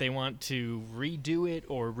debating if they want to redo it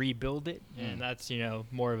or rebuild it, and that's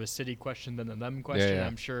more of a city question than a them question. yeah.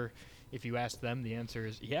 I'm sure if you ask them, the answer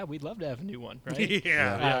is yeah, we'd love to have a new one, right?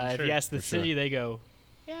 Yeah. If sure. you ask the For sure. city, they go,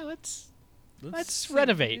 yeah, let's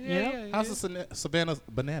renovate. How's the Savannah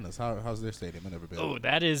Bananas? How's their stadium? I've never been. Oh,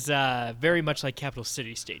 that is very much like Capital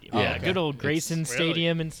City Stadium. Oh, Yeah, okay. good old Grayson Really?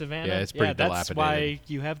 Stadium in Savannah. Yeah, it's pretty that's why dilapidated.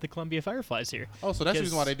 you have the Columbia Fireflies here. Oh, so that's the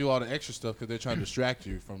reason why Because- they do all the extra stuff because they're trying to distract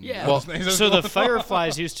you from. Yeah. other things that's So the going on.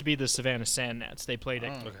 Fireflies used to be the Savannah Sandgnats. They played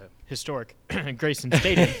at Okay. historic Grayson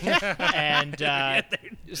Stadium, and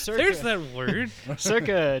There's that word.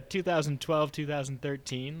 circa 2012,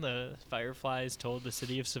 2013, the Fireflies told the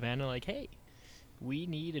city of Savannah, like, hey, we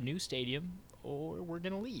need a new stadium or we're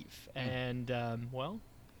going to leave. And,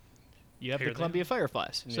 you have Here the they Columbia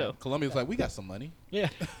Fireflies. So, Columbia's like, we got some money. yeah.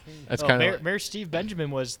 That's Well, kind Mayor, of Mayor Steve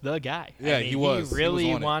Benjamin was the guy. Yeah, I mean, he was. He was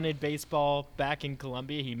really on it. wanted baseball back in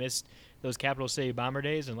Columbia. He missed those Capital City Bomber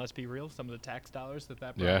days, and let's be real, some of the tax dollars that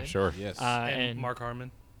brought yeah, in. sure. Yes. And Mark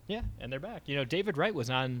Harmon. Yeah, and they're back. David Wright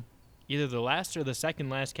was on either the last or the second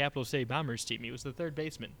last Capital City Bombers team. He was the third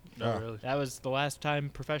baseman. Oh, really? That was the last time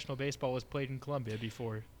professional baseball was played in Columbia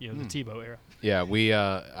before, the Tebow era. Yeah, we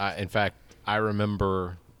in fact I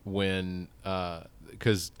remember when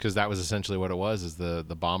because that was essentially what it was. Is the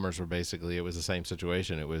Bombers were basically, it was the same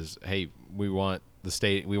situation. It was, hey, we want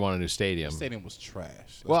a new stadium. The stadium was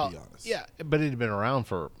trash. Well, be honest. yeah, but it had been around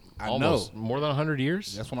for I almost know. more than 100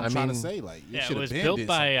 years. That's what I'm trying to say. Like, Yeah, it should have was been built did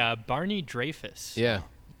by Barney Dreyfus. Yeah,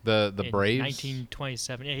 the in Braves.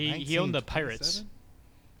 1927. Yeah, he owned the Pirates.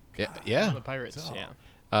 1927? Yeah. The Pirates. Dog. Yeah.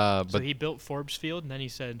 So But he built Forbes Field, and then he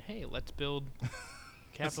said, "Hey, let's build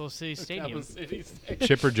Capital City Stadium."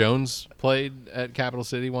 Chipper Jones played at Capital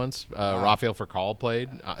City once. Rafael Furcal played.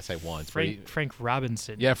 I say once. but he- Frank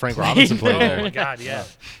Robinson. yeah, Frank Robinson played Oh there. my God, yeah.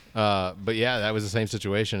 But yeah, that was the same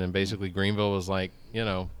situation, and basically Greenville was like,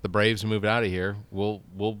 the Braves moved out of here. We'll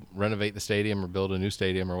renovate the stadium or build a new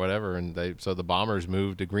stadium or whatever, and so the Bombers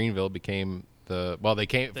moved to Greenville, became they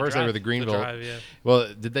came first. They were Drive. the Greenville. Drive, yeah. Well,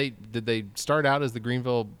 did they start out as the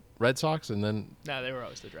Greenville Red Sox, and then No, they were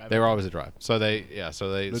always the driver. they were always a Drive. So the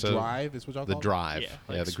Drive is what y'all the call it? Drive, Yeah,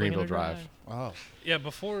 yeah, like the swinging Greenville a Drive. Oh, Yeah,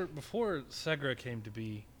 before Segra came to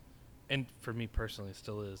be, and for me personally it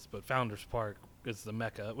still is, but Founders Park is the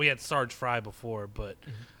mecca. We had Sarge Fry before, but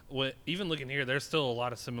even looking here, there's still a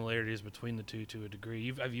lot of similarities between the two to a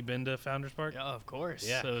degree. Have you been to Founders Park? Yeah, of course.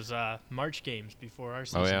 Yeah. Those March games before our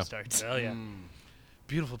season Oh, yeah. starts. Hell yeah. Mm.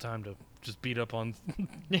 Beautiful time to just beat up on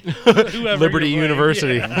whoever Liberty you're playing.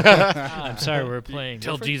 University. Yeah. I'm sorry, we're playing.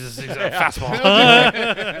 Tell Milford? Jesus he's a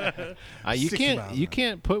fastball. You 60 can't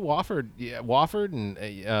miles. put Wofford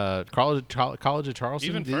and College of Charleston,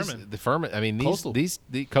 Even Furman. the Furman. I mean, Coastal.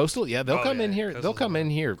 the Coastal. Yeah, they'll Oh, come in yeah, here. They'll Coastal's come in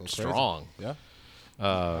awesome. here Go crazy. strong. Yeah.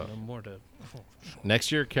 No more to.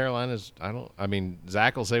 Next year, Carolina's. I mean,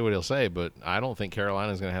 Zach will say what he'll say, but I don't think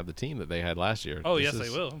Carolina's going to have the team that they had last year. Oh, This yes, they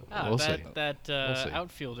is- will. We'll see. that We'll see.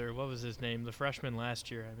 outfielder, what was his name? The freshman last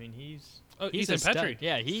year. I mean, he's Ethan a stud. Petrie.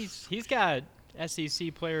 Yeah, he's got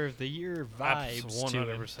SEC Player of the Year vibes to him.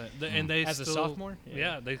 100%. And they As a still, sophomore?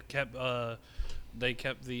 Yeah, they kept the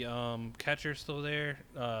catcher still there.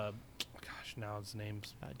 Gosh, now his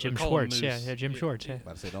name's Jim call him Schwartz. Moose. Yeah, Jim Schwartz. Yeah.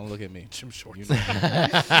 About to say, don't look at me. Jim Schwartz. You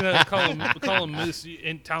know. Call him Moose.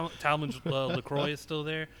 And Talmadge LaCroix is still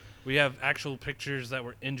there. We have actual pitchers that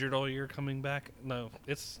were injured all year coming back. No,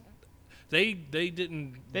 it's they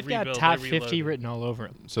didn't. They've rebuild, got top they 50 reloaded. written all over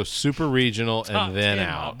him. So super regional Top and then 10,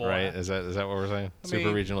 my out, boy. right? Is that what we're saying? I Super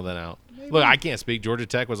mean, regional then out. Look, I can't speak. Georgia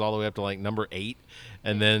Tech was all the way up to like number 8,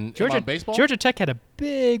 and then Georgia baseball? Georgia Tech had a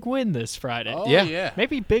big win this Friday. Oh, Yeah. yeah.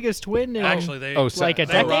 Maybe biggest win in Actually, they like a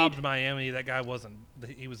they decade. robbed Miami. That guy wasn't.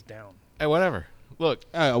 He was down. hey, whatever. Look,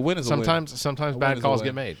 A win is a win. sometimes A bad win is a calls win.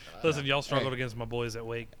 get made. Listen, y'all struggled against my boys at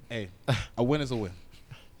Wake. Hey, a win is a win.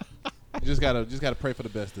 You just gotta pray for the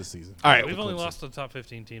best this season. All right, We've only Clemson. lost to the top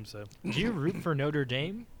 15 team, so Do you root for Notre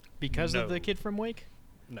Dame because of No. the kid from Wake?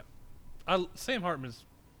 no. Sam Hartman's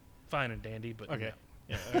fine and dandy, but Okay.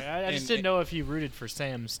 no. Yeah, I just And- didn't know if you rooted for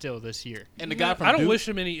Sam still this year. And the guy from I don't Duke, wish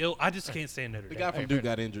him any ill. I just can't stand Notre the Dame. guy from Duke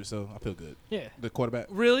got injured, so I feel good. Yeah. The quarterback.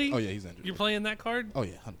 Really? Oh yeah, he's injured. You're playing that card? Oh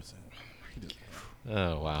yeah, 100%. He just-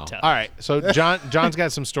 Oh wow! Tough. All right, so John's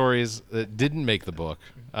got some stories that didn't make the book.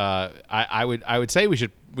 I would say we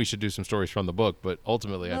should do some stories from the book, but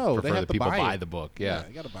ultimately No, I they prefer have that to people buy buy it. the book. Yeah.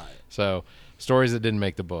 you gotta buy it. So stories that didn't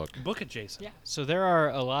make the book. Book it, Jason. Yeah. So there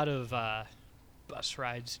are a lot of bus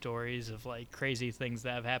ride stories of like crazy things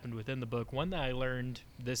that have happened within the book. One that I learned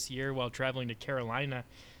this year while traveling to Carolina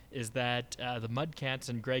is that the Mudcats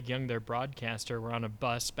and Greg Young, their broadcaster, were on a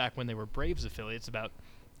bus back when they were Braves affiliates about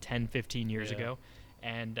 10, 15 years Yeah. ago.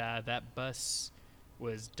 And that bus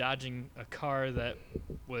was dodging a car that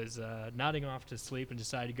was nodding off to sleep and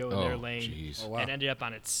decided to go in their lane jeez. Oh, wow. and ended up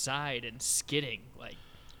on its side and skidding like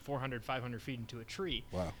 400, 500 feet into a tree.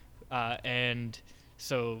 Wow. And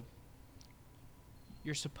so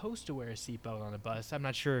you're supposed to wear a seatbelt on a bus. I'm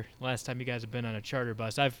not sure last time you guys have been on a charter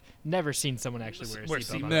bus. I've never seen someone actually wear a Wear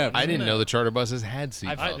seatbelt. on a Never. I didn't No. know the charter buses had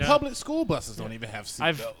seatbelts. I've- Yeah. Public school buses don't even have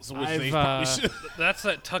I've- seatbelts, which I've, they probably should. That's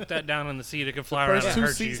that tuck that down in the seat. It can fly The around first and two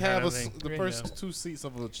hurt seats you. have kind a of s- thing. the You first know. two seats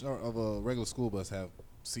of a regular school bus have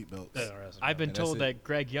seatbelts. I've been And that's told it. that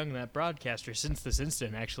Greg Young, that broadcaster, since this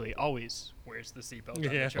incident, actually always wears the seatbelt on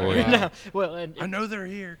Yeah. the charter. Oh, yeah. No, well, and I know they're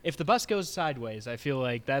here. if the bus goes sideways, I feel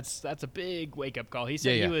like that's a big wake up call. He said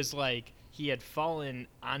Yeah, he yeah. was like he had fallen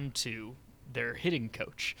onto their hitting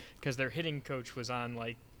coach because their hitting coach was on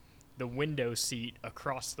like the window seat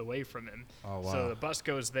across the way from him. Oh, So wow. the bus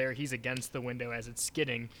goes there, he's against the window as it's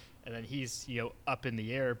skidding, and then he's up in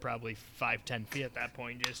the air, probably 5-10 feet at that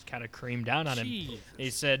point, just kind of creamed down on him. Jesus. He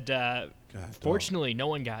said, dog. fortunately, no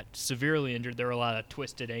one got severely injured. There were a lot of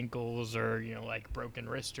twisted ankles or like broken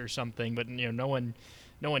wrist or something, but no one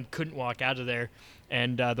couldn't walk out of there.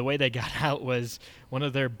 And the way they got out was one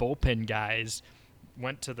of their bullpen guys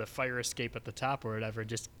went to the fire escape at the top or whatever, and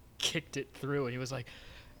just kicked it through, and he was like,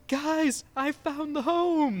 "Guys, I found the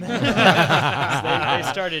home." So they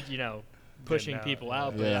started, pushing people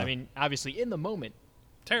out. But I mean, obviously, in the moment,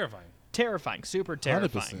 terrifying, super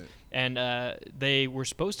terrifying. 100%. And they were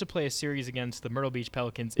supposed to play a series against the Myrtle Beach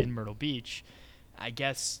Pelicans in Myrtle Beach. I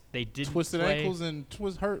guess they didn't Twisted ankles and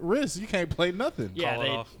hurt wrists. You can't play nothing.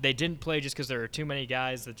 Yeah, they didn't play just because there were too many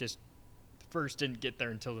guys that just first didn't get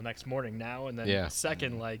there until the next morning now, and then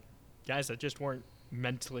second, like guys that just weren't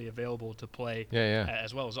mentally available to play,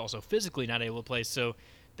 as well as also physically not able to play. So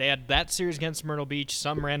they had that series against Myrtle Beach,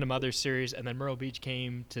 some random other series, and then Myrtle Beach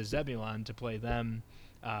came to Zebulon to play them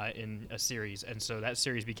in a series, and so that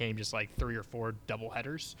series became just like 3 or 4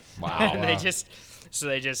 doubleheaders. Wow! And they just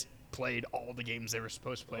played all the games they were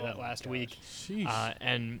supposed to play that last week.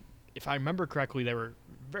 And if I remember correctly, they were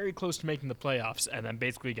very close to making the playoffs, and then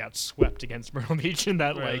basically got swept against Myrtle Beach in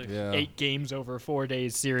that 8 games over 4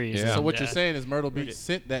 days series. So what you're saying is Myrtle Beach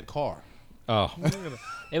sent that car. Oh.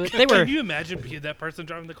 Can you imagine being that person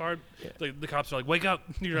driving the car? Like, the cops are like, "Wake up!"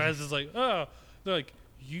 Your eyes is like, "Oh." They're like,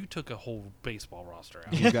 "You took a whole baseball roster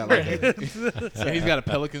out." He's got he's got a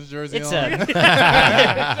Pelicans jersey on.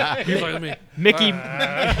 He's like, me. Mickey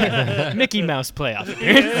Mouse playoff.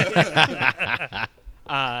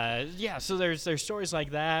 So there's stories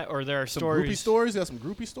like that, or there are some stories. Groupie stories. Got some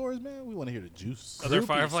groupie stories, man. We want to hear the juice. Are there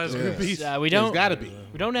Fireflies groupies? We don't. There's gotta be.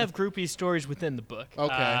 We don't have groupie stories within the book.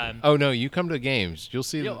 Okay. Oh no, you come to games, you'll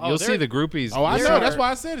see. You'll see the groupies. Oh, I know. That's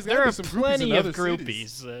why I said it's there gotta are be some plenty of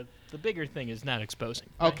groupies. The bigger thing is not exposing.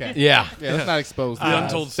 Okay. Yeah. Let's not expose the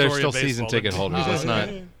untold story. They're still of season ticket holders. Let's not.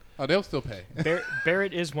 Oh, they'll still pay.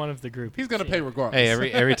 Barrett is one of the groupies. He's gonna pay regardless.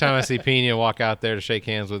 Hey, every time I see Pena walk out there to shake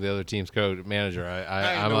hands with the other team's manager,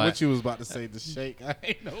 I know what you was about to say. To shake, I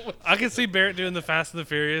ain't know. I can see Barrett doing the Fast and the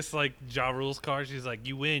Furious like Ja Rule's car. She's like,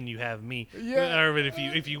 "You win, you have me. Yeah. Or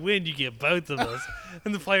if you win, you get both of us."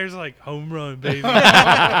 And the players are like, "Home run, baby."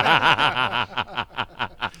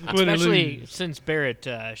 Especially since Barrett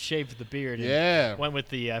shaved the beard and went with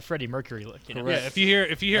the Freddie Mercury look. Yeah, if you hear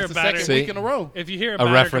That's a the batter, second week in a row. if you hear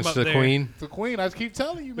a reference to the there, Queen. The Queen, I keep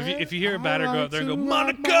telling you, man. If you hear a batter go up there and go,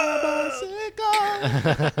 "Monica!"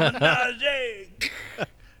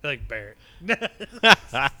 Like Barrett.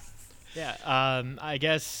 I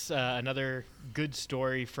guess another good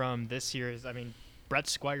story from this year is, Brett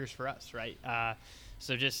Squires for us, right?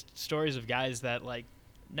 So just stories of guys that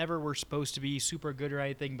never were supposed to be super good or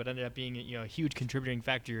anything, but ended up being a huge contributing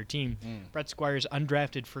factor to your team. Brett Squires,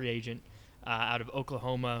 undrafted free agent out of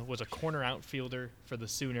Oklahoma, was a corner outfielder for the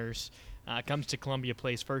Sooners. Comes to Columbia,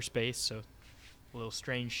 plays first base, so a little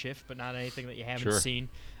strange shift, but not anything that you haven't seen.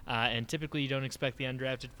 And typically you don't expect the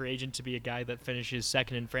undrafted free agent to be a guy that finishes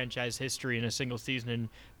second in franchise history in a single season in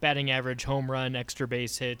batting average, home run, extra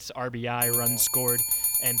base hits, RBI, runs scored,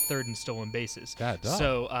 and third in stolen bases.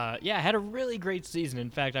 So, had a really great season. In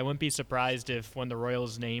fact, I wouldn't be surprised if when the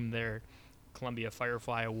Royals name their Columbia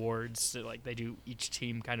Firefly Awards, they do each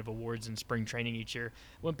team kind of awards in spring training each year.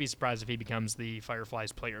 Wouldn't be surprised if he becomes the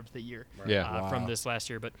Fireflies Player of the Year from this last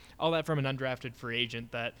year. But all that from an undrafted free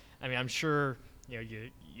agent that, I'm sure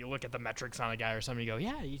you look at the metrics on a guy or something, you go,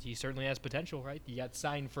 yeah, he certainly has potential, right? He got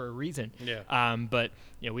signed for a reason. Yeah. But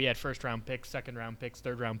we had first-round picks, second-round picks,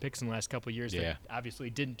 third-round picks in the last couple of years that obviously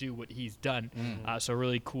didn't do what he's done. So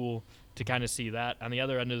really cool to kind of see that. On the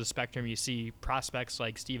other end of the spectrum, you see prospects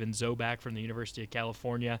like Steven Zobak from the University of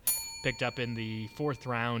California, picked up in the 4th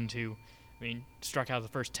round, who struck out the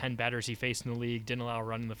first 10 batters he faced in the league, didn't allow a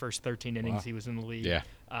run in the first 13 innings he was in the league.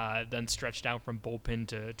 Then stretched out from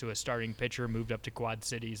bullpen to a starting pitcher, moved up to Quad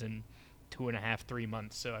Cities in 2.5-3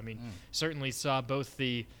 months. So, certainly saw both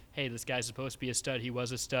the, hey, this guy's supposed to be a stud, he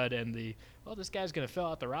was a stud, and the, well, this guy's going to fill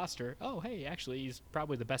out the roster. Oh, hey, actually, he's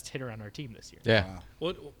probably the best hitter on our team this year. Yeah.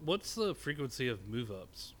 What's the frequency of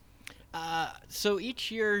move-ups? So each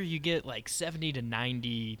year you get 70 to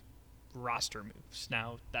 90 roster moves.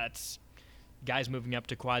 Now, that's guys moving up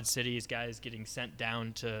to Quad Cities, guys getting sent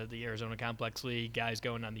down to the Arizona Complex League, guys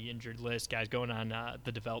going on the injured list, guys going on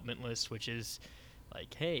the development list, which is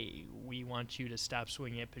hey, we want you to stop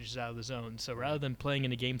swinging at pitches out of the zone. So rather than playing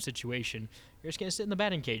in a game situation, you're just going to sit in the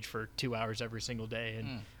batting cage for 2 hours every single day,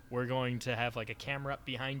 and we're going to have a camera up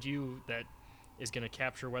behind you that is going to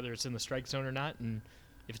capture whether it's in the strike zone or not, and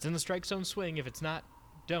if it's in the strike zone, swing. If it's not,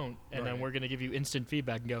 don't, and then we're going to give you instant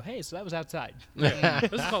feedback and go, hey, so that was outside. This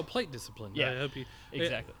is called plate discipline. Yeah, I hope you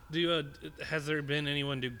exactly. Has there been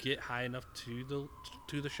anyone to get high enough to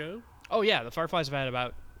the show? Oh yeah, the Fireflies have had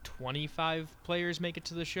about 25 players make it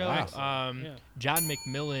to the show. Wow. John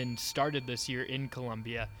McMillan started this year in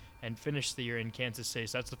Columbia, and finished the year in Kansas City.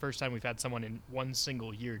 So that's the first time we've had someone in one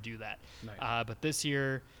single year do that. Nice. But this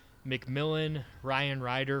year, McMillan, Ryan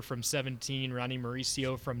Ryder from 17, Ronnie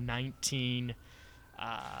Mauricio from 19.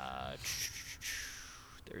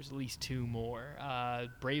 There's at least 2 more.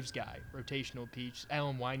 Braves guy, rotational peach,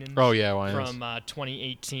 Alan Winans. Oh, yeah, Winans. From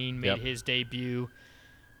 2018 made his debut.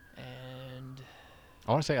 And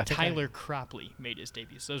I want to say I think Tyler Cropley made his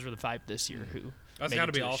debut. So those were the 5 this year who That's made got it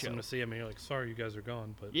to be the awesome show. to see. I mean, you're like, sorry you guys are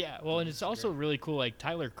gone, but Yeah, well, and it's also really cool. Like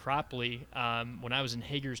Tyler Cropley, when I was in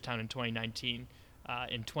Hagerstown in 2019,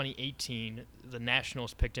 in 2018, the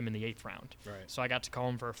Nationals picked him in the 8th round. Right. So I got to call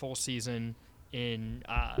him for a full season in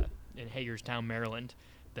Hagerstown, Maryland.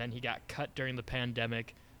 Then he got cut during the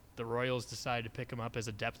pandemic. The Royals decided to pick him up as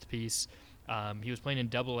a depth piece. He was playing in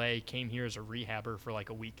Double-A, came here as a rehabber for like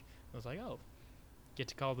a week. I was like, oh, get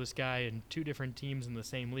to call this guy in 2 different teams in the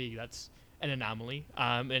same league. That's an anomaly.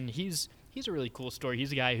 And he's a really cool story.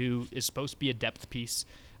 He's a guy who is supposed to be a depth piece.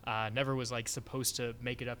 Never was like supposed to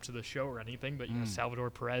make it up to the show or anything, but you know, Salvador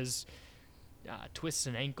Perez twists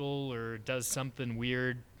an ankle or does something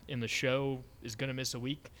weird in the show, is going to miss a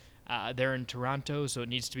week. They're in Toronto, so it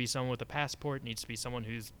needs to be someone with a passport. It needs to be someone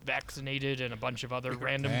who's vaccinated and a bunch of other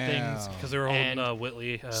random things. because they were holding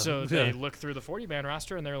Whitley. So they look through the 40-man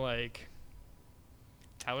roster, and they're like,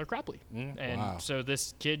 Tyler Cropley. And so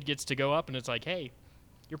this kid gets to go up, and it's like, hey,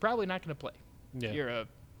 you're probably not going to play. Yeah.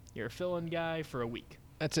 You're a fill-in guy for a week.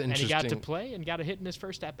 that's And interesting. he got to play and got a hit in his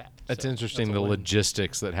first at-bat. That's So interesting. that's a The win.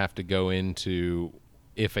 logistics that have to go into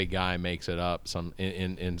if a guy makes it up, some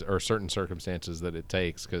in or certain circumstances that it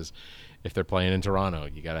takes. Because if they're playing in Toronto,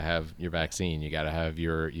 you got to have your vaccine. You got to have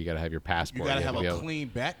your passport. You got to have be a able- clean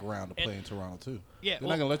background to play in Toronto too. Yeah, They're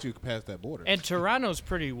not gonna let you pass that border. And Toronto's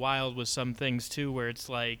pretty wild with some things too, where it's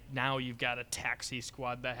like now you've got a taxi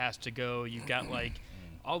squad that has to go. You've got like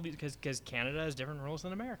all these because Canada has different rules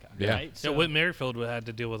than America. Yeah. Right? Yeah, Whit Merrifield had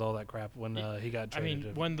to deal with all that crap when he got I mean,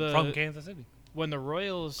 traded when from Kansas City. when the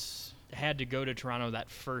Royals had to go to Toronto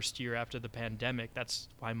that first year after the pandemic, that's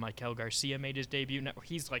why Maikel Garcia made his debut. Now,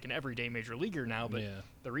 he's like an everyday major leaguer now, but Yeah.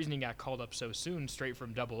 the reason he got called up so soon, straight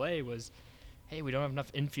from Double-A, was, hey, we don't have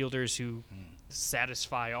enough infielders who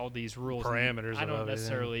satisfy all these rules. And Parameters I of don't everything.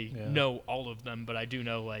 necessarily Yeah. know all of them, but I do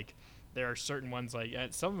know like there are certain ones like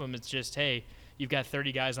some of them. It's just, hey, you've got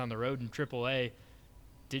 30 guys on the road in Triple-A.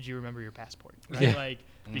 Did you remember your passport? Right? Yeah. Like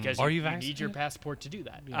because Are you you need your vaccinated? passport to do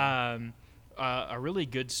that. Yeah. A really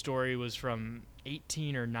good story was from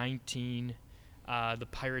 18 or 19. The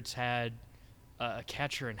Pirates had a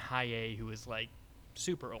catcher in High A who was like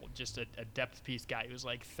super old, just a depth piece guy. He was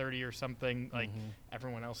like 30 or something. Like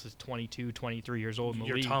everyone else is 22, 23 years old in the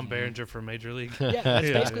You're league. Tom Berenger for Major League. Yeah, that's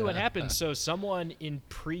Yeah. basically what happened. So someone in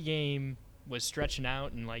pregame was stretching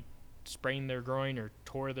out and like sprained their groin or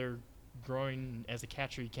tore their groin. As a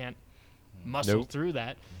catcher, you can't muscle Nope. through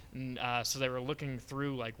that. And so they were looking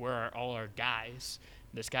through like where are all our guys.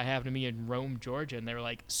 This guy happened to be in Rome, Georgia, and they were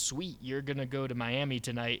like, "Sweet, you're gonna go to Miami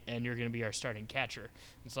tonight, and you're gonna be our starting catcher."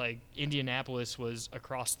 It's like Indianapolis was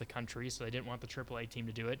across the country, so they didn't want the AAA team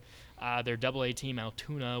to do it. Their AA team,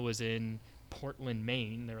 Altoona, was in Portland,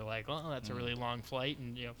 Maine. They were like, "Oh, that's a really long flight,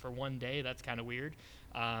 and you know, for one day, that's kind of weird."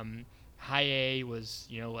 High A was,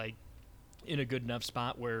 you know, like in a good enough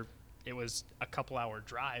spot where it was a couple-hour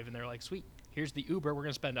drive, and they're like, "Sweet, here's the Uber. We're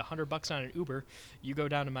gonna spend $100 on an Uber. You go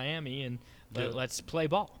down to Miami and let's play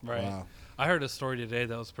ball." Right. Wow. I heard a story today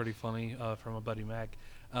that was pretty funny from a buddy Mac.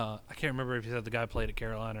 I can't remember if he said the guy played at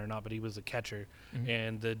Carolina or not, but he was a catcher,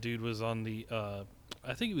 and the dude was on the.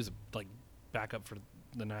 I think he was like backup for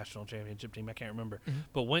the national championship team. I can't remember,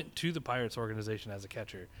 but went to the Pirates organization as a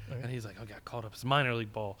catcher, and he's like, "I got called up as minor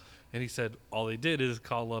league ball," and he said all they did is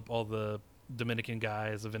call up all the Dominican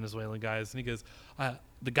guys, the Venezuelan guys, and he goes,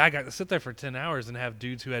 the guy got to sit there for 10 hours and have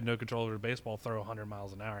dudes who had no control over the baseball throw 100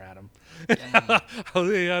 miles an hour at him.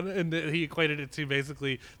 And he equated it to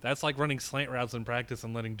basically that's like running slant routes in practice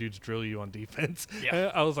and letting dudes drill you on defense.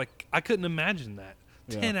 Yeah. I was like, I couldn't imagine that.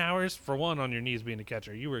 Yeah. 10 hours for one on your knees being a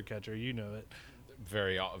catcher. You were a catcher, you know it.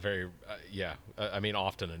 very, yeah. I mean,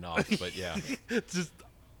 often enough, but yeah. It's just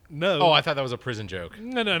no. Oh, I thought that was a prison joke.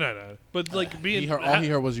 No. But like being All he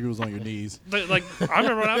heard was you was on your knees. But like I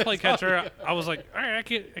remember when I played catcher, I was like, all right, I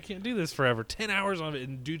can't do this forever. 10 hours on it,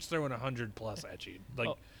 and dudes throwing 100 plus at you. Like,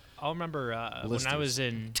 I'll remember when I Blisters. was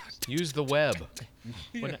in Use the web.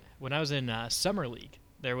 when I was in summer league.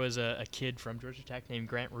 There was a kid from Georgia Tech named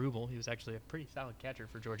Grant Rubel. He was actually a pretty solid catcher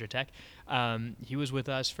for Georgia Tech. He was with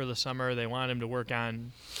us for the summer. They wanted him to work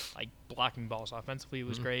on like blocking balls. Offensively, he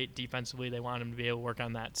was great. Defensively, they wanted him to be able to work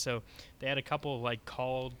on that. So they had a couple of like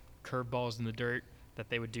called curveballs in the dirt that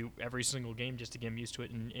they would do every single game just to get him used to it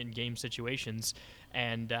in game situations.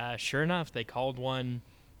 And sure enough, they called one.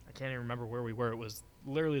 I can't even remember where we were. It was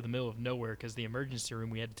literally the middle of nowhere because the emergency room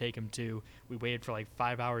we had to take him to, we waited for like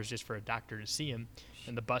 5 hours just for a doctor to see him.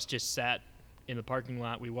 And the bus just sat in the parking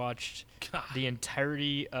lot. We watched the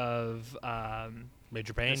entirety of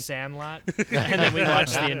Major Payne, The Sandlot, and then we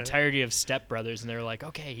watched the entirety of Step Brothers, and they were like,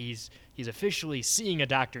 okay, he's officially seeing a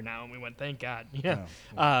doctor now, and we went, thank God. Yeah.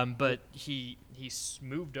 But he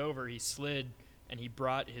moved over, he slid, and he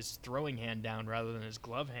brought his throwing hand down rather than his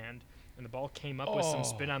glove hand, and the ball came up with some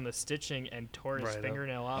spin on the stitching and tore his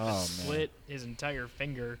fingernail off and split his entire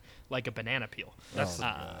finger like a banana peel.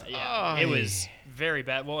 It was very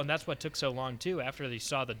bad. Well, and that's what took so long, too. After they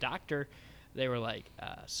saw the doctor, they were like,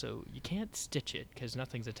 so you can't stitch it because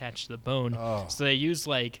nothing's attached to the bone. So they used,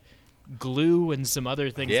 like, glue and some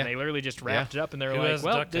other things, and they literally just wrapped it up, and they were like,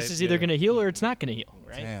 well, this is either going to heal or it's not going to heal,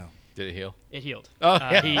 right? Damn. Did it heal? It healed. Oh,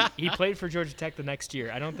 yeah. He played for Georgia Tech the next year.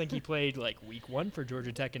 I don't think he played, like, week 1 for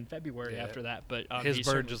Georgia Tech in February after that, but his he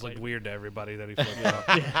bird just looked played. weird to everybody that he flipped off.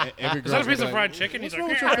 Every Is that a piece of fried chicken? He's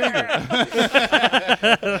like,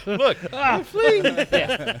 Look, oh,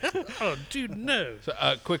 dude, no. So,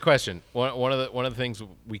 quick question. One of the things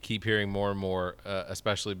we keep hearing more and more,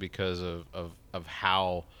 especially because of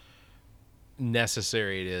how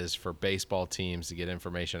necessary it is for baseball teams to get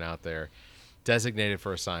information out there. Designated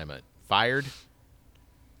for assignment. Fired?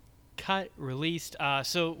 Cut, released.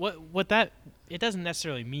 So what that – it doesn't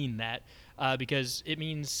necessarily mean that because it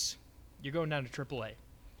means you're going down to AAA.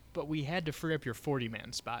 But we had to free up your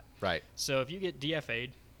 40-man spot. Right. So if you get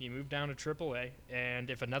DFA'd, you move down to AAA,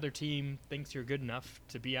 and if another team thinks you're good enough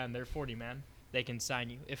to be on their 40-man, they can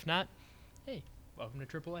sign you. If not, hey, welcome to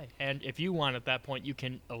AAA. And if you want at that point, you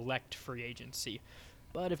can elect free agency.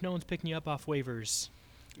 But if no one's picking you up off waivers –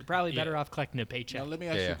 you're probably better off collecting a paycheck. Now, let me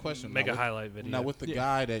ask you a question. Make now, a highlight video. Now, with the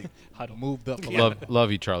guy that moved up for Love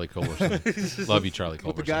you, Charlie Culberson. Love you, Charlie Culberson.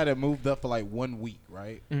 with the guy that moved up for like 1 week,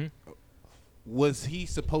 right? Mm-hmm. Was he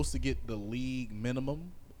supposed to get the league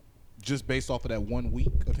minimum just based off of that 1 week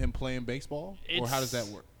of him playing baseball? Or how does that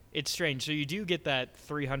work? It's strange. So you do get that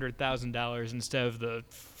 $300,000 instead of the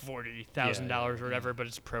 $40,000 or whatever, but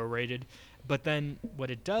it's prorated. But then what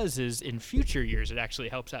it does is in future years, it actually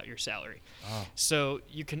helps out your salary. So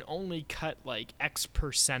you can only cut like X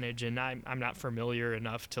percentage, and I'm not familiar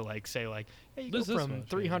enough to like say like, hey, you go from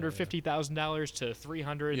 $350,000 to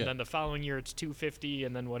 $300, and then the following year it's $250,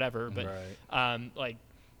 and then whatever. But like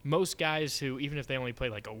most guys who, even if they only play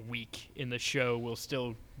like a week in the show, will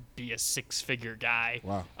still be a six-figure guy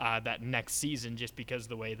that next season just because of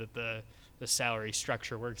the way that the salary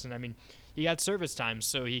structure works. And I mean, he got service time,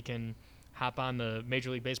 so he can hop on the Major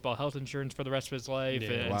League Baseball health insurance for the rest of his life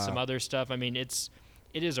and some other stuff. I mean, it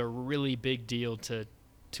is a really big deal to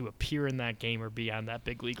appear in that game or be on that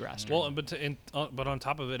big league roster. Well, but on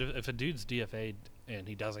top of it, if a dude's DFA'd and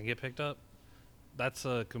he doesn't get picked up, that's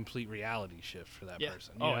a complete reality shift for that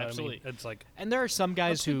person. You know absolutely. I mean? It's like, and there are some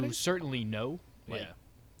guys who certainly know, like,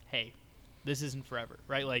 hey, this isn't forever,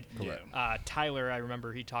 right? Like Tyler, I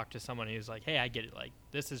remember he talked to someone. He was like, hey, I get it. Like,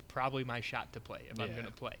 this is probably my shot to play if I'm going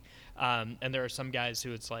to play. And there are some guys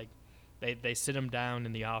who it's like they sit him down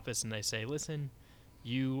in the office and they say, listen,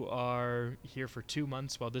 you are here for 2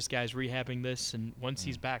 months while this guy's rehabbing this, and once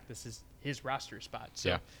he's back, this is his roster spot.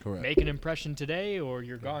 So make an impression today or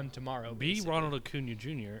you're gone tomorrow. Be basically. Ronald Acuna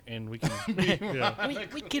Jr. and we can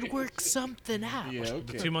we could work something out. Yeah,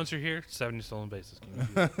 okay. The 2 months you're here, 70 stolen bases.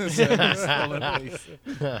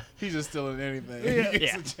 He's just stealing anything.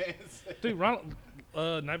 Yeah. Dude, Ronald,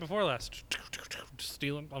 night before last,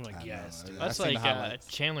 stealing. I'm like, yes. Dude. That's like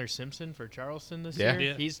Chandler Simpson for Charleston this year.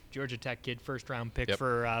 Yeah. He's Georgia Tech kid, first round pick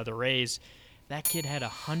for the Rays. That kid had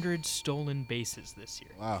 100 stolen bases this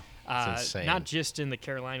year. Wow. That's insane. Not just in the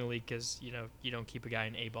Carolina League, because you don't keep a guy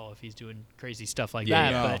in A-ball if he's doing crazy stuff like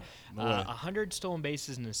that. But 100 stolen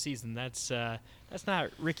bases in a season, that's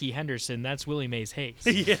not Ricky Henderson. That's Willie Mays Hayes.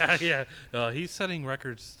 Yeah. He's setting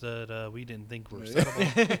records that we didn't think were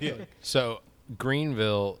settable. So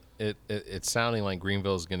Greenville, it's sounding like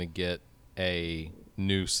Greenville is going to get a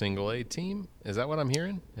new single-A team. Is that what I'm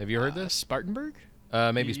hearing? Have you heard this? Spartanburg?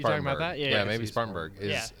 Maybe you Spartanburg. talking about that? Yeah, maybe Spartanburg.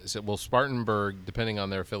 Will Spartanburg, depending on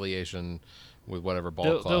their affiliation with whatever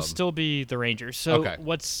club. They'll still be the Rangers. So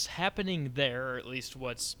what's happening there, or at least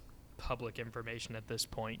what's public information at this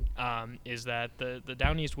point, is that the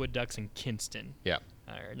Down East Wood Ducks in Kinston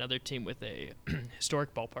are another team with a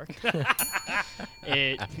historic ballpark.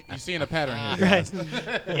 You're seeing a pattern here. Right.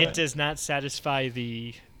 It does not satisfy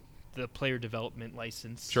the player development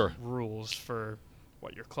license rules for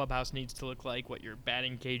what your clubhouse needs to look like, what your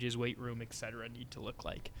batting cages, weight room, etc. need to look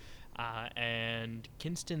like. And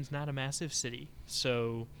Kinston's not a massive city,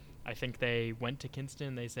 so I think they went to Kinston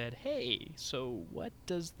and they said, hey, so what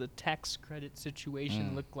does the tax credit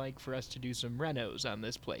situation look like for us to do some renos on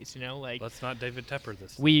this place? You know, like, let's not David Tepper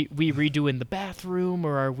this. We redoing the bathroom,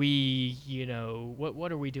 or are we, you know,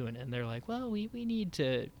 what are we doing? And they're like, well, we need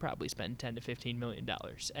to probably spend $10 to $15 million.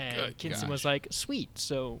 And Good Kinston was gosh. like, sweet.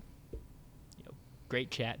 So, you know,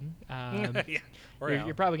 great chatting. Yeah,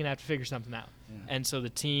 You're probably going to have to figure something out. And so the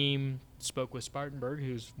team spoke with Spartanburg,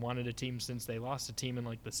 who's wanted a team since they lost a team in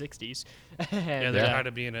like the 60s. yeah, they try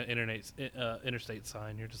to be in an interstate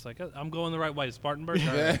sign. You're just like, I'm going the right way. Spartanburg.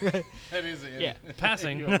 All right. That is Yeah.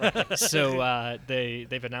 Passing. So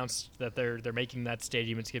they've announced that they're making that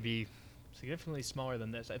stadium. It's going to be significantly smaller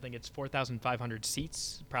than this. I think it's 4,500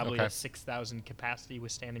 seats, probably Okay. a 6,000 capacity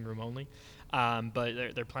with standing room only.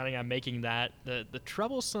 But they're planning on making that. The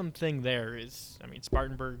troublesome thing there is, I mean,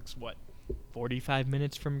 Spartanburg's 45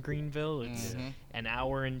 minutes from Greenville. It's an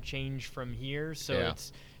hour and change from here. So Yeah.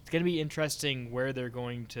 it's going to be interesting where they're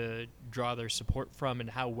going to draw their support from and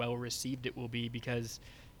how well received it will be, because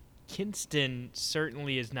Kinston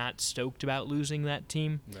certainly is not stoked about losing that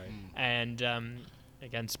team. Right. And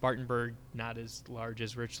again, Spartanburg not as large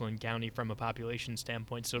as Richland County from a population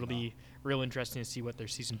standpoint, so it'll be real interesting to see what their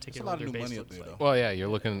season ticket a lot of holder new base money up looks there, like. though. Well, yeah, you're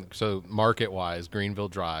looking, so market-wise, Greenville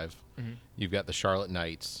Drive, Mhm. you've got the Charlotte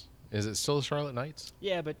Knights. Is it still the Charlotte Knights?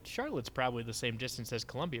 Yeah, but Charlotte's probably the same distance as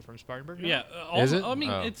Columbia from Spartanburg. no? Yeah. Is it? I mean,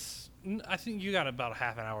 Oh. I think you got about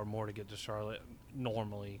half an hour more to get to Charlotte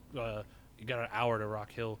normally. You got an hour to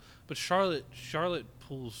Rock Hill, but Charlotte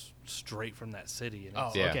pulls straight from that city. And Oh,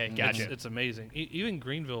 it's, Yeah. okay, it's, gotcha. it's amazing. Even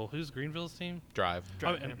Greenville. Who's Greenville's team? Drive.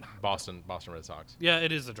 I mean, Boston Red Sox. yeah,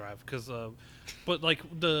 it is a drive because, but like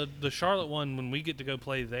the Charlotte one, when we get to go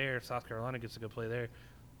play there, South Carolina gets to go play there.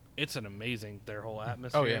 It's an amazing, their whole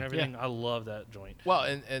atmosphere yeah. and everything. I love that joint. Well,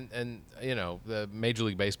 and you know, the Major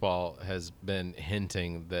League Baseball has been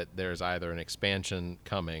hinting that there's either an expansion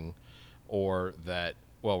coming, or that,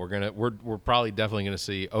 well, we're probably definitely gonna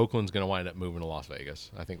see Oakland's gonna wind up moving to Las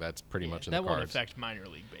Vegas. I think that's pretty much in that the won't cards. affect minor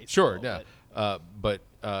league baseball. Sure, yeah. but But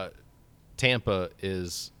Tampa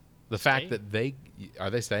is the fact Staying. that are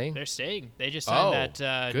they staying? they're staying. They just signed Oh,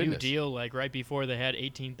 that new goodness. deal like right before they had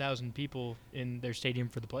 18,000 people in their stadium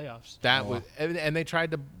for the playoffs. That was, and they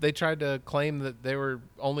tried to claim that they were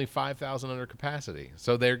only 5,000 under capacity.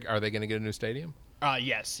 So are they going to get a new stadium?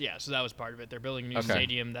 Yes, yeah. So that was part of it. They're building a new Okay.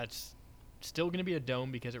 stadium that's still going to be a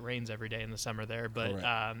dome because it rains every day in the summer there, but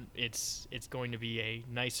Correct. it's going to be a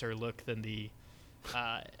nicer look than the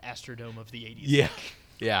Astrodome of the 80s.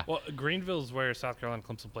 Yeah, Well, Greenville's where South Carolina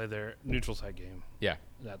Clemson play their neutral site game. yeah.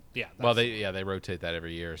 Well, They rotate that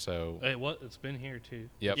every year. So it's been here too.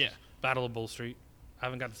 yep. Yeah. Battle of Bull Street. I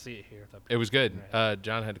haven't got to see it here. It was good.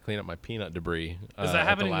 John had to clean up my peanut debris. Is that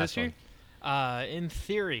happening this year? In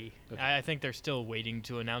theory, I think they're still waiting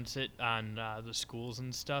to announce it on the schools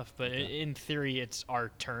and stuff. But in theory, it's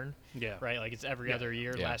our turn. Yeah. Right. Like it's every other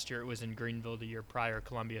year. Yeah. Last year it was in Greenville. The year prior,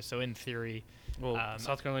 Columbia. So in theory, Well,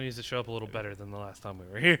 South Carolina needs to show up a little better than the last time we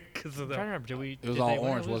were here. Because I'm trying to remember. It was did all they win or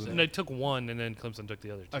orange, lose wasn't it? they took one, and then Clemson took the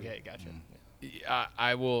other two. Okay, gotcha.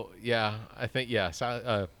 I will. Yeah, I think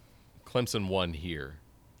Clemson won here.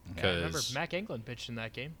 I remember 'Cause- Mac England pitched in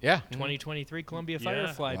that game. Yeah. 2023 Columbia Yeah.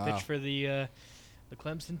 Firefly Wow. pitched for the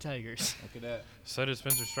Clemson Tigers. Look at that. So did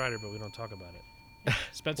Spencer Strider, but we don't talk about it.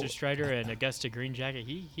 Spencer Strider and Augusta Green Jacket.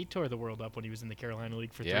 He tore the world up when he was in the Carolina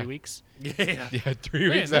League for Yeah. 3 weeks. Yeah. Yeah, 3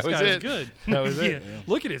 Man, weeks. That this was guy's it. good. That was it. Yeah.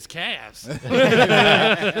 Look at his calves. He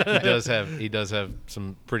does have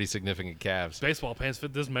some pretty significant calves. Baseball pants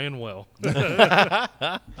fit this man well.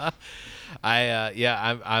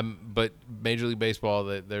 But Major League Baseball,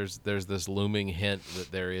 there's this looming hint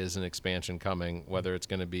that there is an expansion coming, whether it's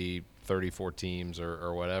going to be 34 teams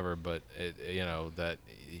or whatever. But Alabama.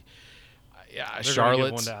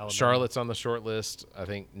 Charlotte's on the short list. I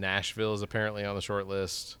think Nashville is apparently on the short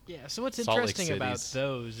list. Yeah, so what's Salt Lake interesting about City's-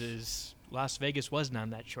 those is Las Vegas wasn't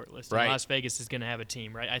on that short list. Right. And Las Vegas is going to have a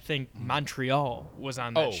team, right? I think Montreal was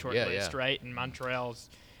on that Oh, short yeah, list, yeah. right? And Montreal's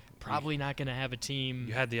probably not going to have a team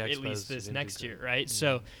You had the at Expos, least you this didn't do next good. year, right?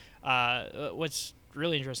 So what's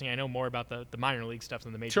really interesting, I know more about the minor league stuff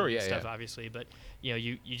than the major Sure, league yeah, stuff, yeah. obviously, but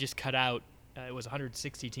you just cut out it was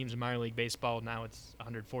 160 teams in minor league baseball. Now it's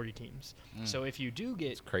 140 teams. So if you do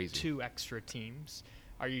get crazy. 2 extra teams,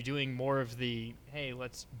 are you doing more of the, hey,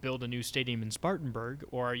 let's build a new stadium in Spartanburg?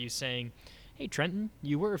 Or are you saying, hey, Trenton,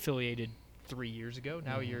 you were affiliated 3 years ago.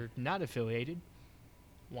 Now you're not affiliated.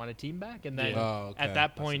 Want a team back? And then Oh, okay. at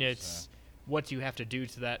that I see point, what you're it's what you have to do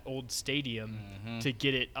to that old stadium to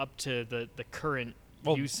get it up to the current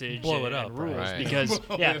usage blow it and up, rules right. because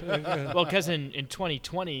because in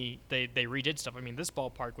 2020 they redid stuff. I mean, this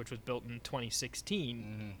ballpark, which was built in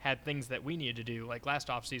 2016, had things that we needed to do. Like last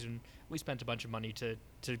offseason, we spent a bunch of money to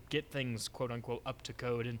get things quote unquote up to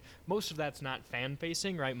code, and most of that's not fan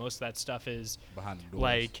facing, right? Most of that stuff is Behind the doors.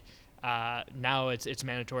 like now it's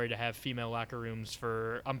mandatory to have female locker rooms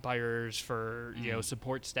for umpires, for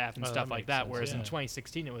support staff and stuff that like makes that. sense, Whereas in yeah.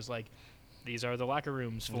 2016 it was like, these are the locker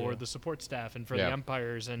rooms for the support staff and for Yeah. the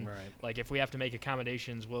umpires, and Right. like if we have to make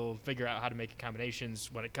accommodations, we'll figure out how to make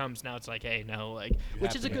accommodations when it comes. Now it's like, hey, no, like,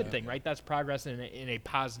 which have is to a do good that, thing, yeah. right? That's progress in a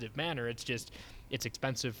positive manner. It's just it's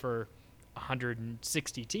expensive for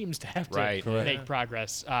 160 teams to have to Right. Correct. make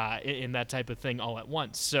progress in that type of thing all at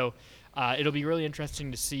once. So it'll be really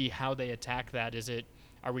interesting to see how they attack that.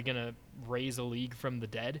 Are we going to raise a league from the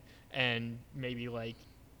dead and maybe like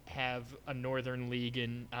have a northern league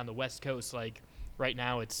on the West Coast? Like right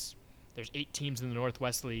now there's 8 teams in the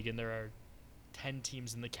Northwest League and there are 10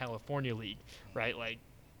 teams in the California League, right? Like,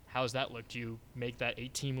 how does that look? Do you make that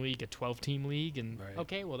 8-team league a 12-team league? And Right.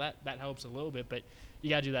 okay, well that helps a little bit, but you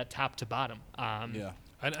got to do that top to bottom. Yeah.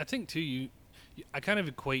 I think too. I kind of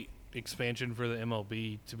equate expansion for the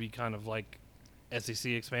MLB to be kind of like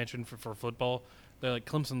SEC expansion for football. They're like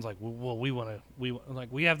Clemson's like, well,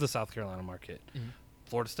 we have the South Carolina market. Mhm.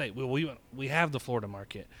 Florida State, we have the Florida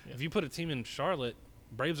market. Yeah. If you put a team in Charlotte,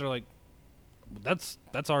 Braves are like, that's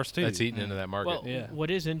ours too. That's eating into that market. Well, Yeah. what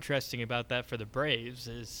is interesting about that for the Braves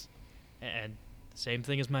is, and same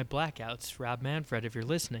thing as my blackouts, Rob Manfred, if you're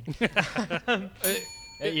listening. I'm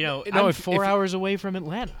if 4 hours away from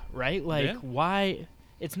Atlanta, right? Like, Yeah. why?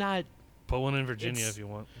 It's not. Put one in Virginia It's- if you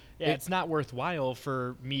want. Yeah, it's not worthwhile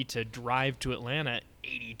for me to drive to Atlanta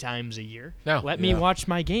 80 times a year. No. Let me Yeah. watch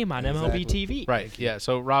my game on MLB Exactly. TV. Right. Yeah.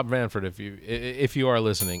 So Rob Vanford, if you are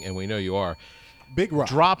listening, and we know you are, Big Rock.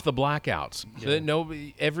 drop the blackouts.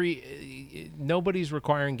 Nobody's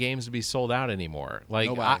requiring games to be sold out anymore. Like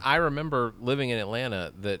Nobody. I remember living in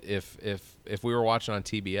Atlanta that if we were watching on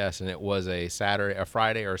TBS and it was a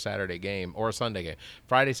Friday or a Saturday game or a Sunday game,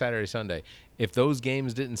 Friday, Saturday, Sunday, if those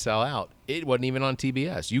games didn't sell out, it wasn't even on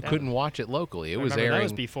TBS. You couldn't watch it locally. It was Remember, airing. that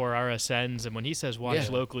was before RSNs, and when he says watch Yeah.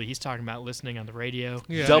 locally, he's talking about listening on the radio.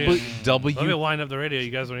 Yeah. W Let me wind up the radio.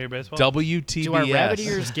 You guys want to hear baseball? WTBS. Do our rabbit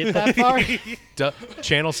ears get that far?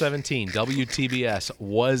 Channel 17, WTBS,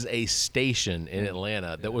 was a station in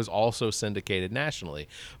Atlanta that was also syndicated nationally.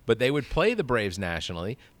 But they would play the Braves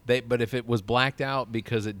nationally. But if it was blacked out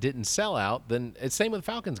because it didn't sell out, then it's same with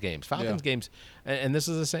Falcons games. Falcons games, and this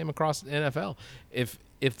is the same across the NFL. If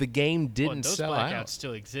the game Well, didn't those sell blackouts out,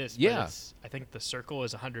 still exist. Yeah. But I think the circle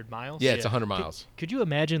is 100 miles. yeah, it's 100 miles. Could you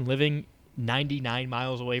imagine living 99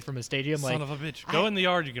 miles away from a stadium? Son Like, of a bitch. Go in the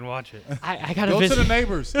yard. You can watch it. I gotta Go to the visit.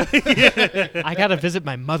 neighbors. I gotta visit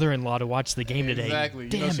my mother-in-law to watch the game today. Exactly.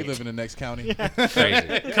 Damn you know she it. live in the next county.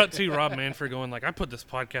 Crazy. Cut to Rob Manfred going like, I put this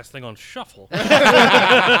podcast thing on shuffle. And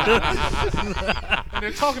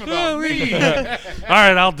they're talking about me. All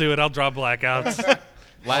right, I'll do it. I'll draw blackouts.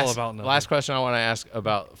 All about nothing. Last question I want to ask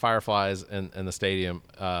about Fireflies and the stadium,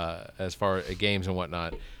 as far as games and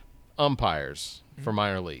whatnot. Umpires for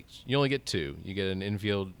minor leagues. You only get 2. You get an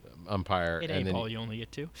infield umpire, In and then A-ball, you only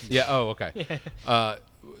get 2. yeah. Oh, okay.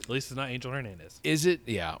 At least it's not Angel Hernandez. Is it?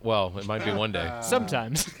 Yeah. Well, it might be one day.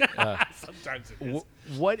 Sometimes. Sometimes it is.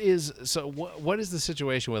 What is the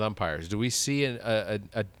situation with umpires? Do we see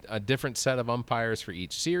a different set of umpires for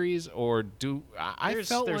each series, or There's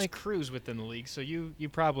felt like crews within the league, so you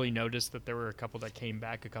probably noticed that there were a couple that came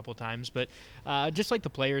back a couple times. But just like the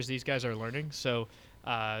players, these guys are learning. So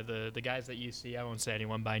the guys that you see, I won't say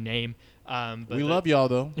anyone by name. But We love y'all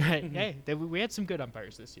though. Right. Hey, we had some good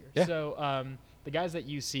umpires this year. Yeah. So the guys that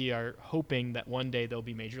you see are hoping that one day they'll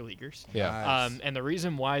be major leaguers. yeah. Nice. And the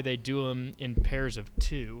reason why they do them in pairs of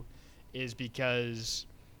 2 is because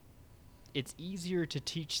it's easier to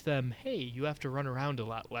teach them, hey, you have to run around a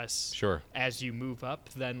lot less Sure. as you move up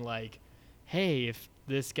than like, hey, if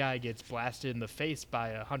this guy gets blasted in the face by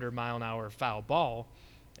a 100-mile-an-hour foul ball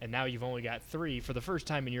and now you've only got 3 for the first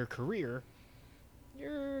time in your career,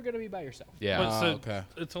 you're going to be by yourself. Yeah. But so okay.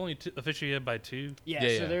 it's only officiated by 2. Yeah,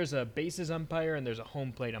 Yeah, so yeah. there's a bases umpire and there's a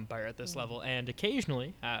home plate umpire at this level. And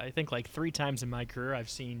occasionally, I think like 3 times in my career, I've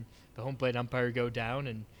seen the home plate umpire go down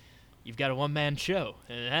and you've got a one-man show.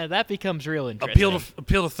 And that becomes real interesting.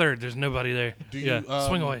 Appeal to third. There's nobody there. Do yeah. you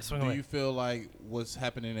Swing away. Swing do away. you feel like what's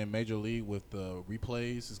happening in Major League with the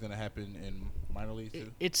replays is going to happen in minor leagues too?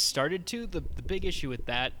 It started to. The big issue with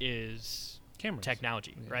that is Cameras.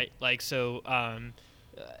 technology, right? Like, so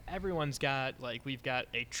everyone's got, like, we've got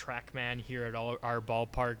a TrackMan here at our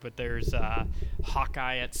ballpark, but there's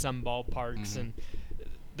Hawkeye at some ballparks, and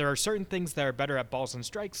there are certain things that are better at balls and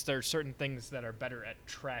strikes. There are certain things that are better at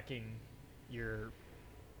tracking your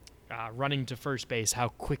running to first base. How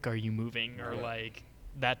quick are you moving, or like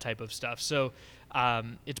that type of stuff. So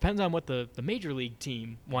it depends on what the major league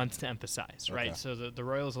team wants to emphasize, right? So the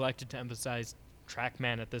Royals elected to emphasize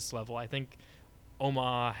TrackMan at this level. I think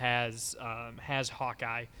Omaha has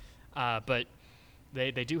Hawkeye, but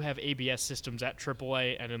they do have ABS systems at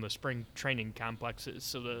AAA and in the spring training complexes.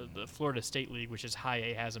 So the Florida State League, which is high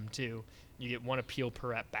A, has them too. You get one appeal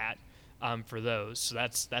per at bat for those. So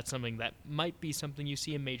that's something that might be something you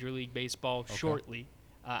see in Major League Baseball shortly.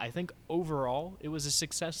 I think overall it was a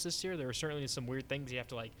success this year. There were certainly some weird things. You have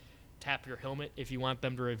to like tap your helmet if you want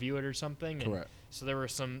them to review it or something. Correct. So there were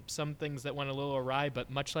some things that went a little awry, but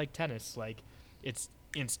much like tennis, like it's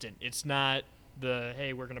instant. It's not the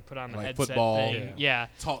hey, we're gonna put on the like headset football. thing. Yeah.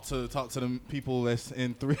 Talk to the people that's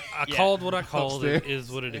in three. I called what I called. It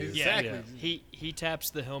is what it is. Yeah, Exactly. he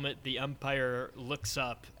taps the helmet. The umpire looks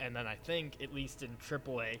up, and then I think at least in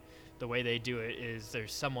AAA, the way they do it is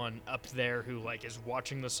there's someone up there who like is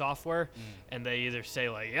watching the software, and they either say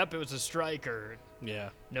like, "Yep, it was a strike," or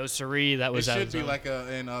 "No, siree, that was It out should of be zone." like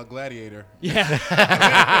in Gladiator. Yeah.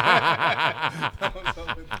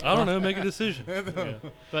 I don't know. Make a decision.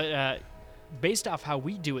 But based off how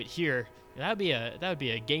we do it here, that would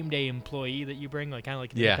be a game day employee that you bring, like kind of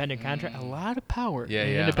like an independent contract. A lot of power in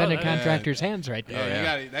an independent contractor's hands right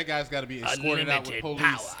there. That guy's got to be escorted out with Unlimited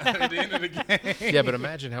police at the end of the game. Yeah, but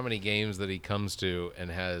imagine how many games that he comes to and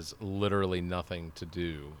has literally nothing to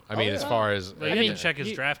do. I mean, as far as Well, you can check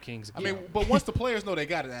his DraftKings. I mean, but once the players know they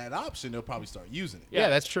got that option, they'll probably start using it. yeah,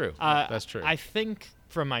 that's true. That's true. I think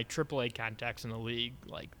from my AAA contacts in the league,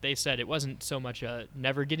 like they said, it wasn't so much a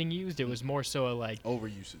never getting used. It was more so a like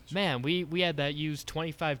Overusage. man, we had that used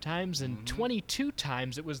 25 times, and 22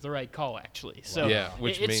 times it was the right call actually. So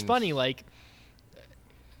which it's means funny, like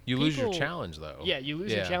you lose your people- challenge though. yeah, you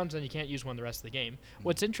lose your challenge, then you can't use one the rest of the game.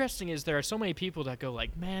 What's interesting is there are so many people that go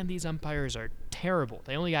like, man, these umpires are terrible.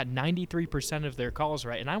 They only got 93% of their calls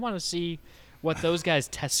right, and I want to see what those guys'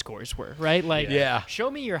 test scores were, right? Like,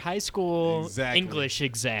 show me your high school English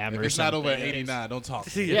exam If or it's something. not over 89, don't talk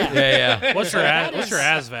to me. Yeah. What's your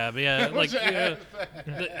ASVAB? Yeah, like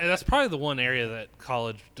that's probably the one area that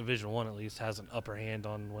college Division I at least has an upper hand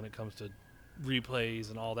on when it comes to replays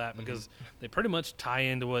and all that, because they pretty much tie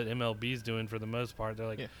into what MLB's doing for the most part. They're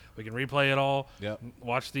like, we can replay it all.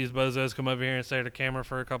 Watch these bozos come over here and stare at the camera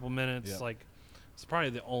for a couple minutes. Like, it's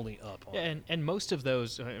probably the only up on it. And most of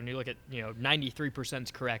those, when you look at 93%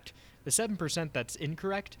 is correct. The 7% that's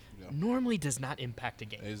incorrect normally does not impact a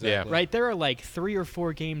game. Exactly. Right, there are like 3 or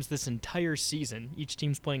 4 games this entire season. Each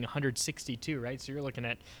team's playing 162, right? So you're looking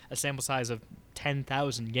at a sample size of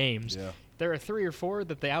 10,000 games. Yeah. There are 3 or 4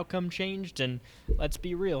 that the outcome changed, and let's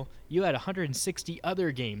be real, you had 160 other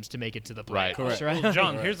games to make it to the playoffs, Correct. right? Well,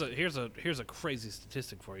 John, here's a crazy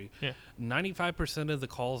statistic for you. Yeah. 95% of the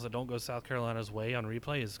calls that don't go South Carolina's way on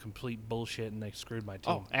replay is complete bullshit, and they screwed my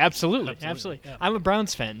team. Oh, absolutely. Yeah. I'm a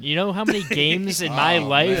Browns fan. You know how many games in my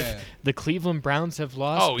life man. the Cleveland Browns have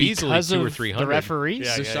lost easily because 200 or of 300. the referees?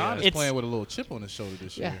 Deshaun is It's- playing with a little chip on his shoulder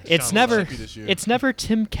this year. It's Sean never, Mississippi this year. it's never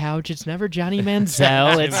Tim Couch. It's never Johnny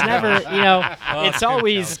Manziel. It's never, it's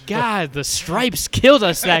always God. The stripes killed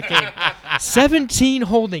us that game. 17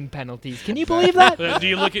 holding penalties. Can you believe that? Do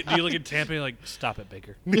you look at Tampa and you're like, stop it,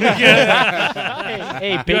 Baker? Hey,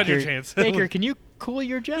 You had Baker. your chance. Baker, can you cool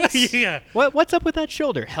your jets? Yeah. What's up with that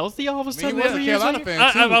shoulder? Healthy all of a He sudden? was every a year? Carolina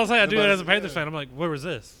fan too. I was like, I do it as a Panthers fan. I'm like, where was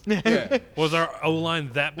this? Yeah. Was our O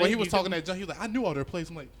line that big? Well, he was You talking that. He was like, I knew all their plays.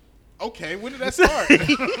 I'm like, okay, when did that start?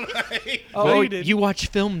 Like, Oh, you didn't. you watch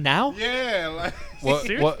film now? yeah, like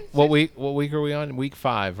What week are we on? Week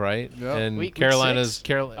 5, right? Yeah. And Week Carolina's 6?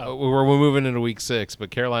 we're moving into week 6, but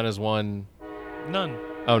Carolina's won. None.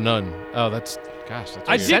 Oh, none. Oh, that's that's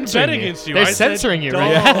I weird. did Censoring bet you. against you. They're I said censoring you,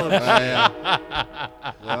 right? dog. yeah.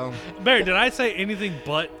 Well, Barrett, did I say anything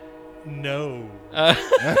but no?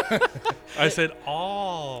 I said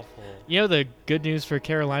awful. You know the good news for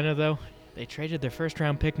Carolina, though? They traded their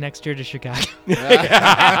first-round pick next year to Chicago.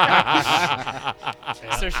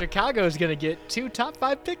 So Chicago is going to get 2 top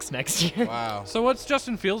 5 picks next year. wow. So what's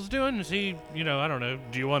Justin Fields doing? Is he, I don't know.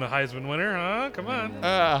 Do you want a Heisman winner? Huh? Come on.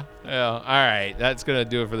 Yeah. All right. That's gonna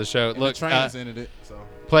do it for the show. And Look, the trains ended it. So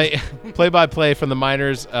play-by-play from the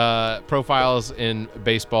minors, profiles in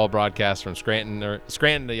baseball broadcast from Scranton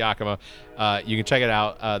to Yakima. You can check it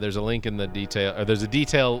out. There's a link in the detail, or there's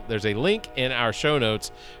a link in our show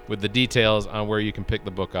notes with the details on where you can pick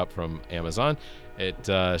the book up from Amazon.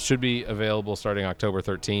 It should be available starting October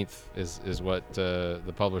 13th, is what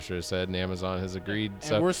the publisher has said, and Amazon has agreed. and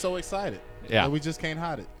So we're so excited. Yeah. And we just can't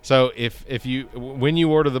hide it. So if you when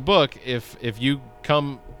you order the book, if you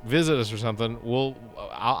come visit us or something,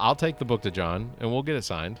 I'll take the book to John and we'll get it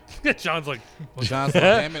signed. John's like, John's like,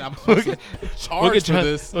 damn it, I'm supposed to charge for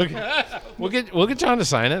this. We'll get John to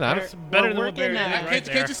sign it. that's better than what working Barrett on- did right Can't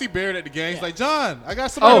you there. see Barrett at the game? He's like, John, I got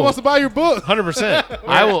somebody who wants to buy your book. 100%.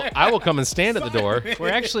 I will come and stand at the door. We're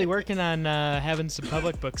actually working on having some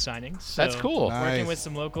public book signings. So That's cool. Nice. Working with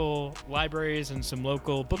some local libraries and some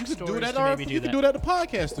local You bookstores can do that. to maybe do You that. can do that at the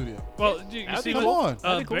podcast studio. Well, you see, Come on.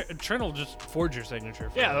 Trent will just forge your signature.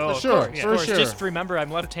 For Yeah, you. oh, For of sure, course, for of course. sure. Just remember, I'm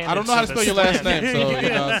left-handed. I don't know how to so spell your this- last name, so you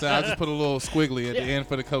know what I'm saying? I just put a little squiggly at the end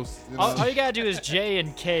for the coast. You know? All you gotta do is J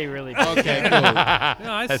and K, really. Quick. Okay, cool. Yeah,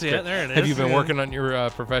 I That's see great. it. There it is. Have you been Yeah. working on your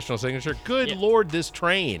professional signature? Good Yeah. Lord, this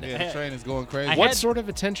train. Yeah, the train is going crazy. I What had- sort of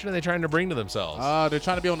attention are they trying to bring to themselves? They're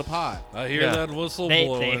trying to be on the pod. I hear Yeah. that whistle They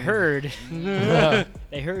blowing. heard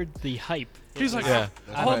they heard the hype. He's like, Yeah.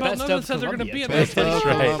 all right. about Best nothing of said they're going to be Columbia. in Best that. of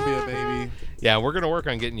right. Columbia, baby. Yeah, we're gonna work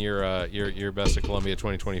on getting your Best of Columbia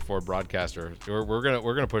 2024 broadcaster. We're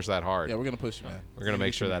gonna push that hard. Yeah, we're gonna push you, man. We're gonna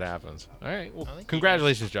make sure that happens. All right. Well, thank you.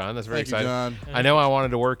 congratulations, John. That's very Thank you, exciting. John. I know I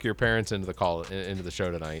wanted to work your parents into the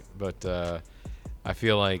show tonight, but I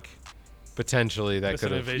feel like potentially that It's an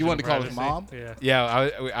could have. invasion You wanted of to call his privacy. mom? Yeah.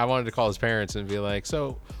 Yeah, I wanted to call his parents and be like,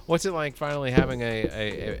 so what's it like finally having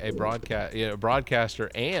a broadcaster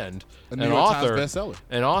and A New an York Times author, bestseller.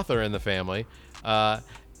 an author in the family,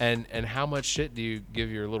 and how much shit do you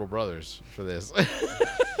give your little brothers for this?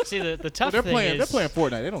 See, the tough They're thing playing. is They're playing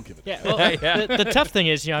Fortnite. They don't give it. Yeah, well, Yeah. The tough thing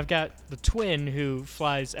is, I've got the twin who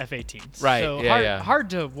flies F-18s. Right, So yeah, hard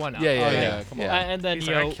to one up. Yeah, Oh, yeah, come on. And then He's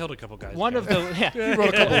you like, know, I killed a couple guys. one of together. the He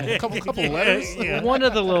wrote a couple letters. Yeah. one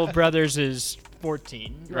of the little brothers is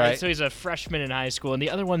 14, right? Right. So he's a freshman in high school, and the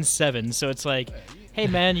other one's 7. So it's like, hey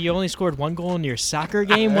man, you only scored 1 goal in your soccer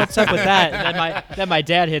game. What's up with that? And then my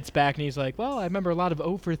dad hits back, and he's like, well, I remember a lot of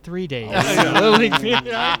 0 for 3 days.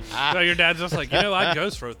 So your dad's just like, I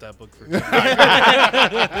ghost wrote that book for you.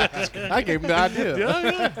 I gave him the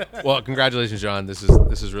idea. Well, congratulations, John. This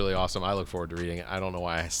is really awesome. I look forward to reading it. I don't know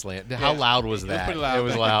why I slant. How loud was that? pretty loud. It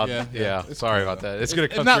was loud. Yeah, Yeah. yeah. It's Sorry pretty about that. It's gonna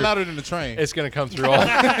come It's not through. louder than the train. It's gonna come through all.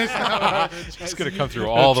 It's gonna come through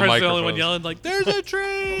all the Trent's the only microphones. one yelling like, "There's a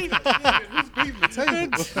train!" beating the table.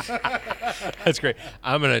 That's great.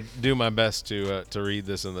 I'm gonna do my best to read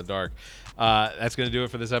this in the dark. That's gonna do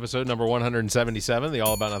it for this episode number 177, the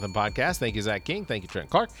All About Nothing podcast. Thank you, Zach King. Thank you, Trent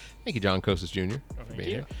Clark. Thank you, John Kocsis Jr. for being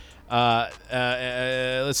here.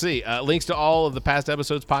 Let's see. Links to all of the past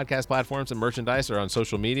episodes, podcast platforms, and merchandise are on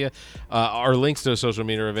social media. Our links to social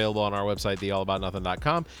media are available on our website,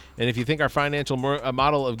 theallaboutnothing.com. And if you think our financial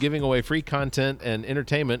model of giving away free content and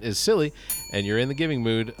entertainment is silly, and you're in the giving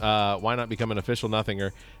mood, why not become an official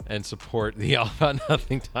Nothinger and support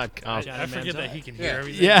theallaboutnothing.com? I forget that he can hear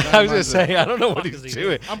everything. Yeah, I was gonna say I don't know what Fuck he's is he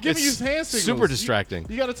doing. I'm giving It's you hand signals. super distracting.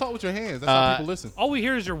 You got to talk with your hands. That's how people listen. All we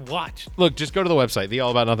hear is your watch. Look, just go to the website,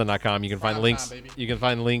 theallaboutnothing.com. You can find Prime links. time, baby. You can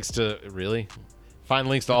find links to find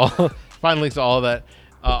links to all find links to all of that.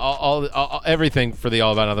 All everything for the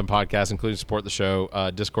All About Nothing podcast, including support the show,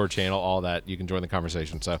 Discord channel, all that. You can join the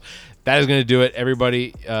conversation. So that is going to do it.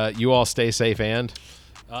 Everybody, you all stay safe and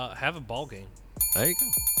Have a ball game. there you go.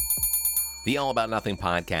 The All About Nothing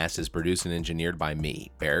podcast is produced and engineered by me,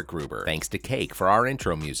 Barrett Gruber. Thanks to Cake for our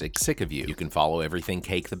intro music, Sick of You. You can follow everything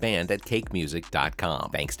Cake the band at cakemusic.com.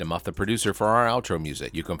 Thanks to Muff the producer for our outro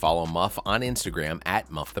music. You can follow Muff on Instagram at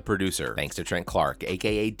Muff the producer. Thanks to Trent Clark,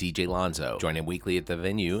 aka DJ Lonzo. Join him weekly at the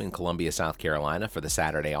venue in Columbia, South Carolina for the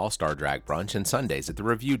Saturday All-Star Drag Brunch and Sundays at the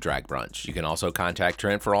Review Drag Brunch. You can also contact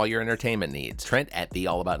Trent for all your entertainment needs. Trent at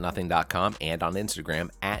theallaboutnothing.com and on Instagram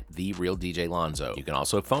at TheRealDJLonzo. You can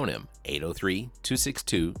also phone him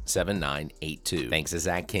 803-262-7982. Thanks to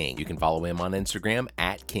Zach King. You can follow him on Instagram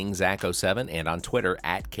at KingZach07 and on Twitter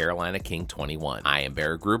at CarolinaKing21. I am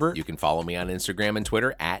Barrett Gruber. You can follow me on Instagram and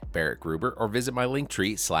Twitter at Barrett Gruber or visit my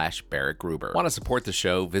Linktree /Barrett Gruber. Want to support the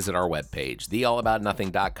show? Visit our webpage,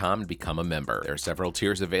 theallaboutnothing.com, and become a member. There are several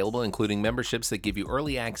tiers available, including memberships that give you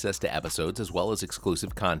early access to episodes as well as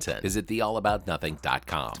exclusive content. Visit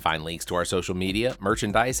theallaboutnothing.com. To find links to our social media,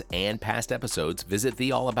 merchandise, and past episodes, visit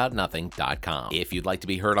theallaboutnothing.com. If you'd like to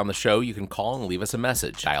be heard on the show, you can call and leave us a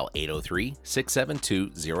message. Dial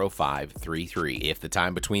 803-672-0533. If the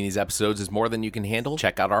time between these episodes is more than you can handle,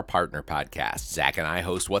 check out our partner podcast. Zach and I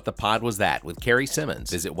host What the Pod Was That with Carrie Simmons.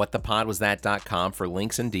 Visit whatthepodwasthat.com for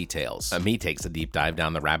links and details. Me takes a deep dive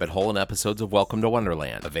down the rabbit hole in episodes of Welcome to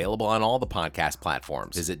Wonderland. Available on all the podcast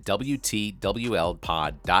platforms. Visit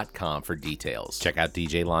WTWLpod.com for details. Check out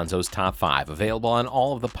DJ Lonzo's Top 5, available on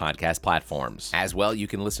all of the podcast platforms. As well, you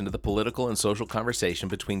can listen to the political political and social conversation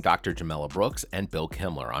between Dr. Jamela Brooks and Bill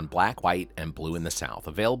Kimler on Black, White, and Blue in the South,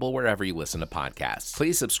 available wherever you listen to podcasts.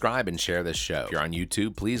 Please subscribe and share this show. If you're on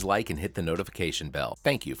YouTube, please like and hit the notification bell.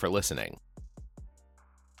 Thank you for listening.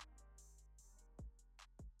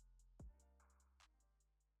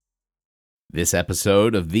 This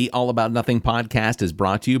episode of the All About Nothing podcast is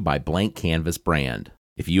brought to you by Blank Canvas Brand.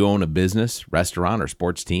 If you own a business, restaurant, or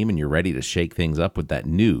sports team and you're ready to shake things up with that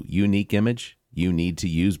new, unique image, you need to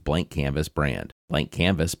use Blank Canvas Brand. Blank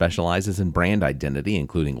Canvas specializes in brand identity,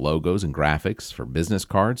 including logos and graphics for business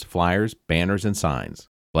cards, flyers, banners, and signs.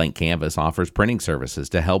 Blank Canvas offers printing services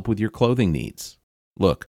to help with your clothing needs.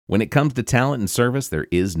 Look, when it comes to talent and service, there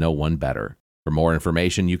is no one better. For more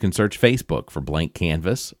information, you can search Facebook for Blank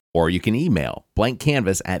Canvas, or you can email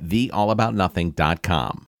blankcanvas at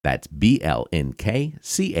theallaboutnothing.com. That's BLNKCANVS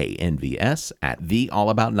at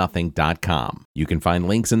theallaboutnothing.com. You can find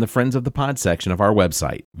links in the Friends of the Pod section of our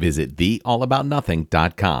website. Visit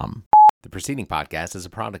theallaboutnothing.com. The preceding podcast is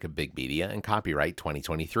a product of Big Media and copyright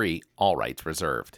 2023, all rights reserved.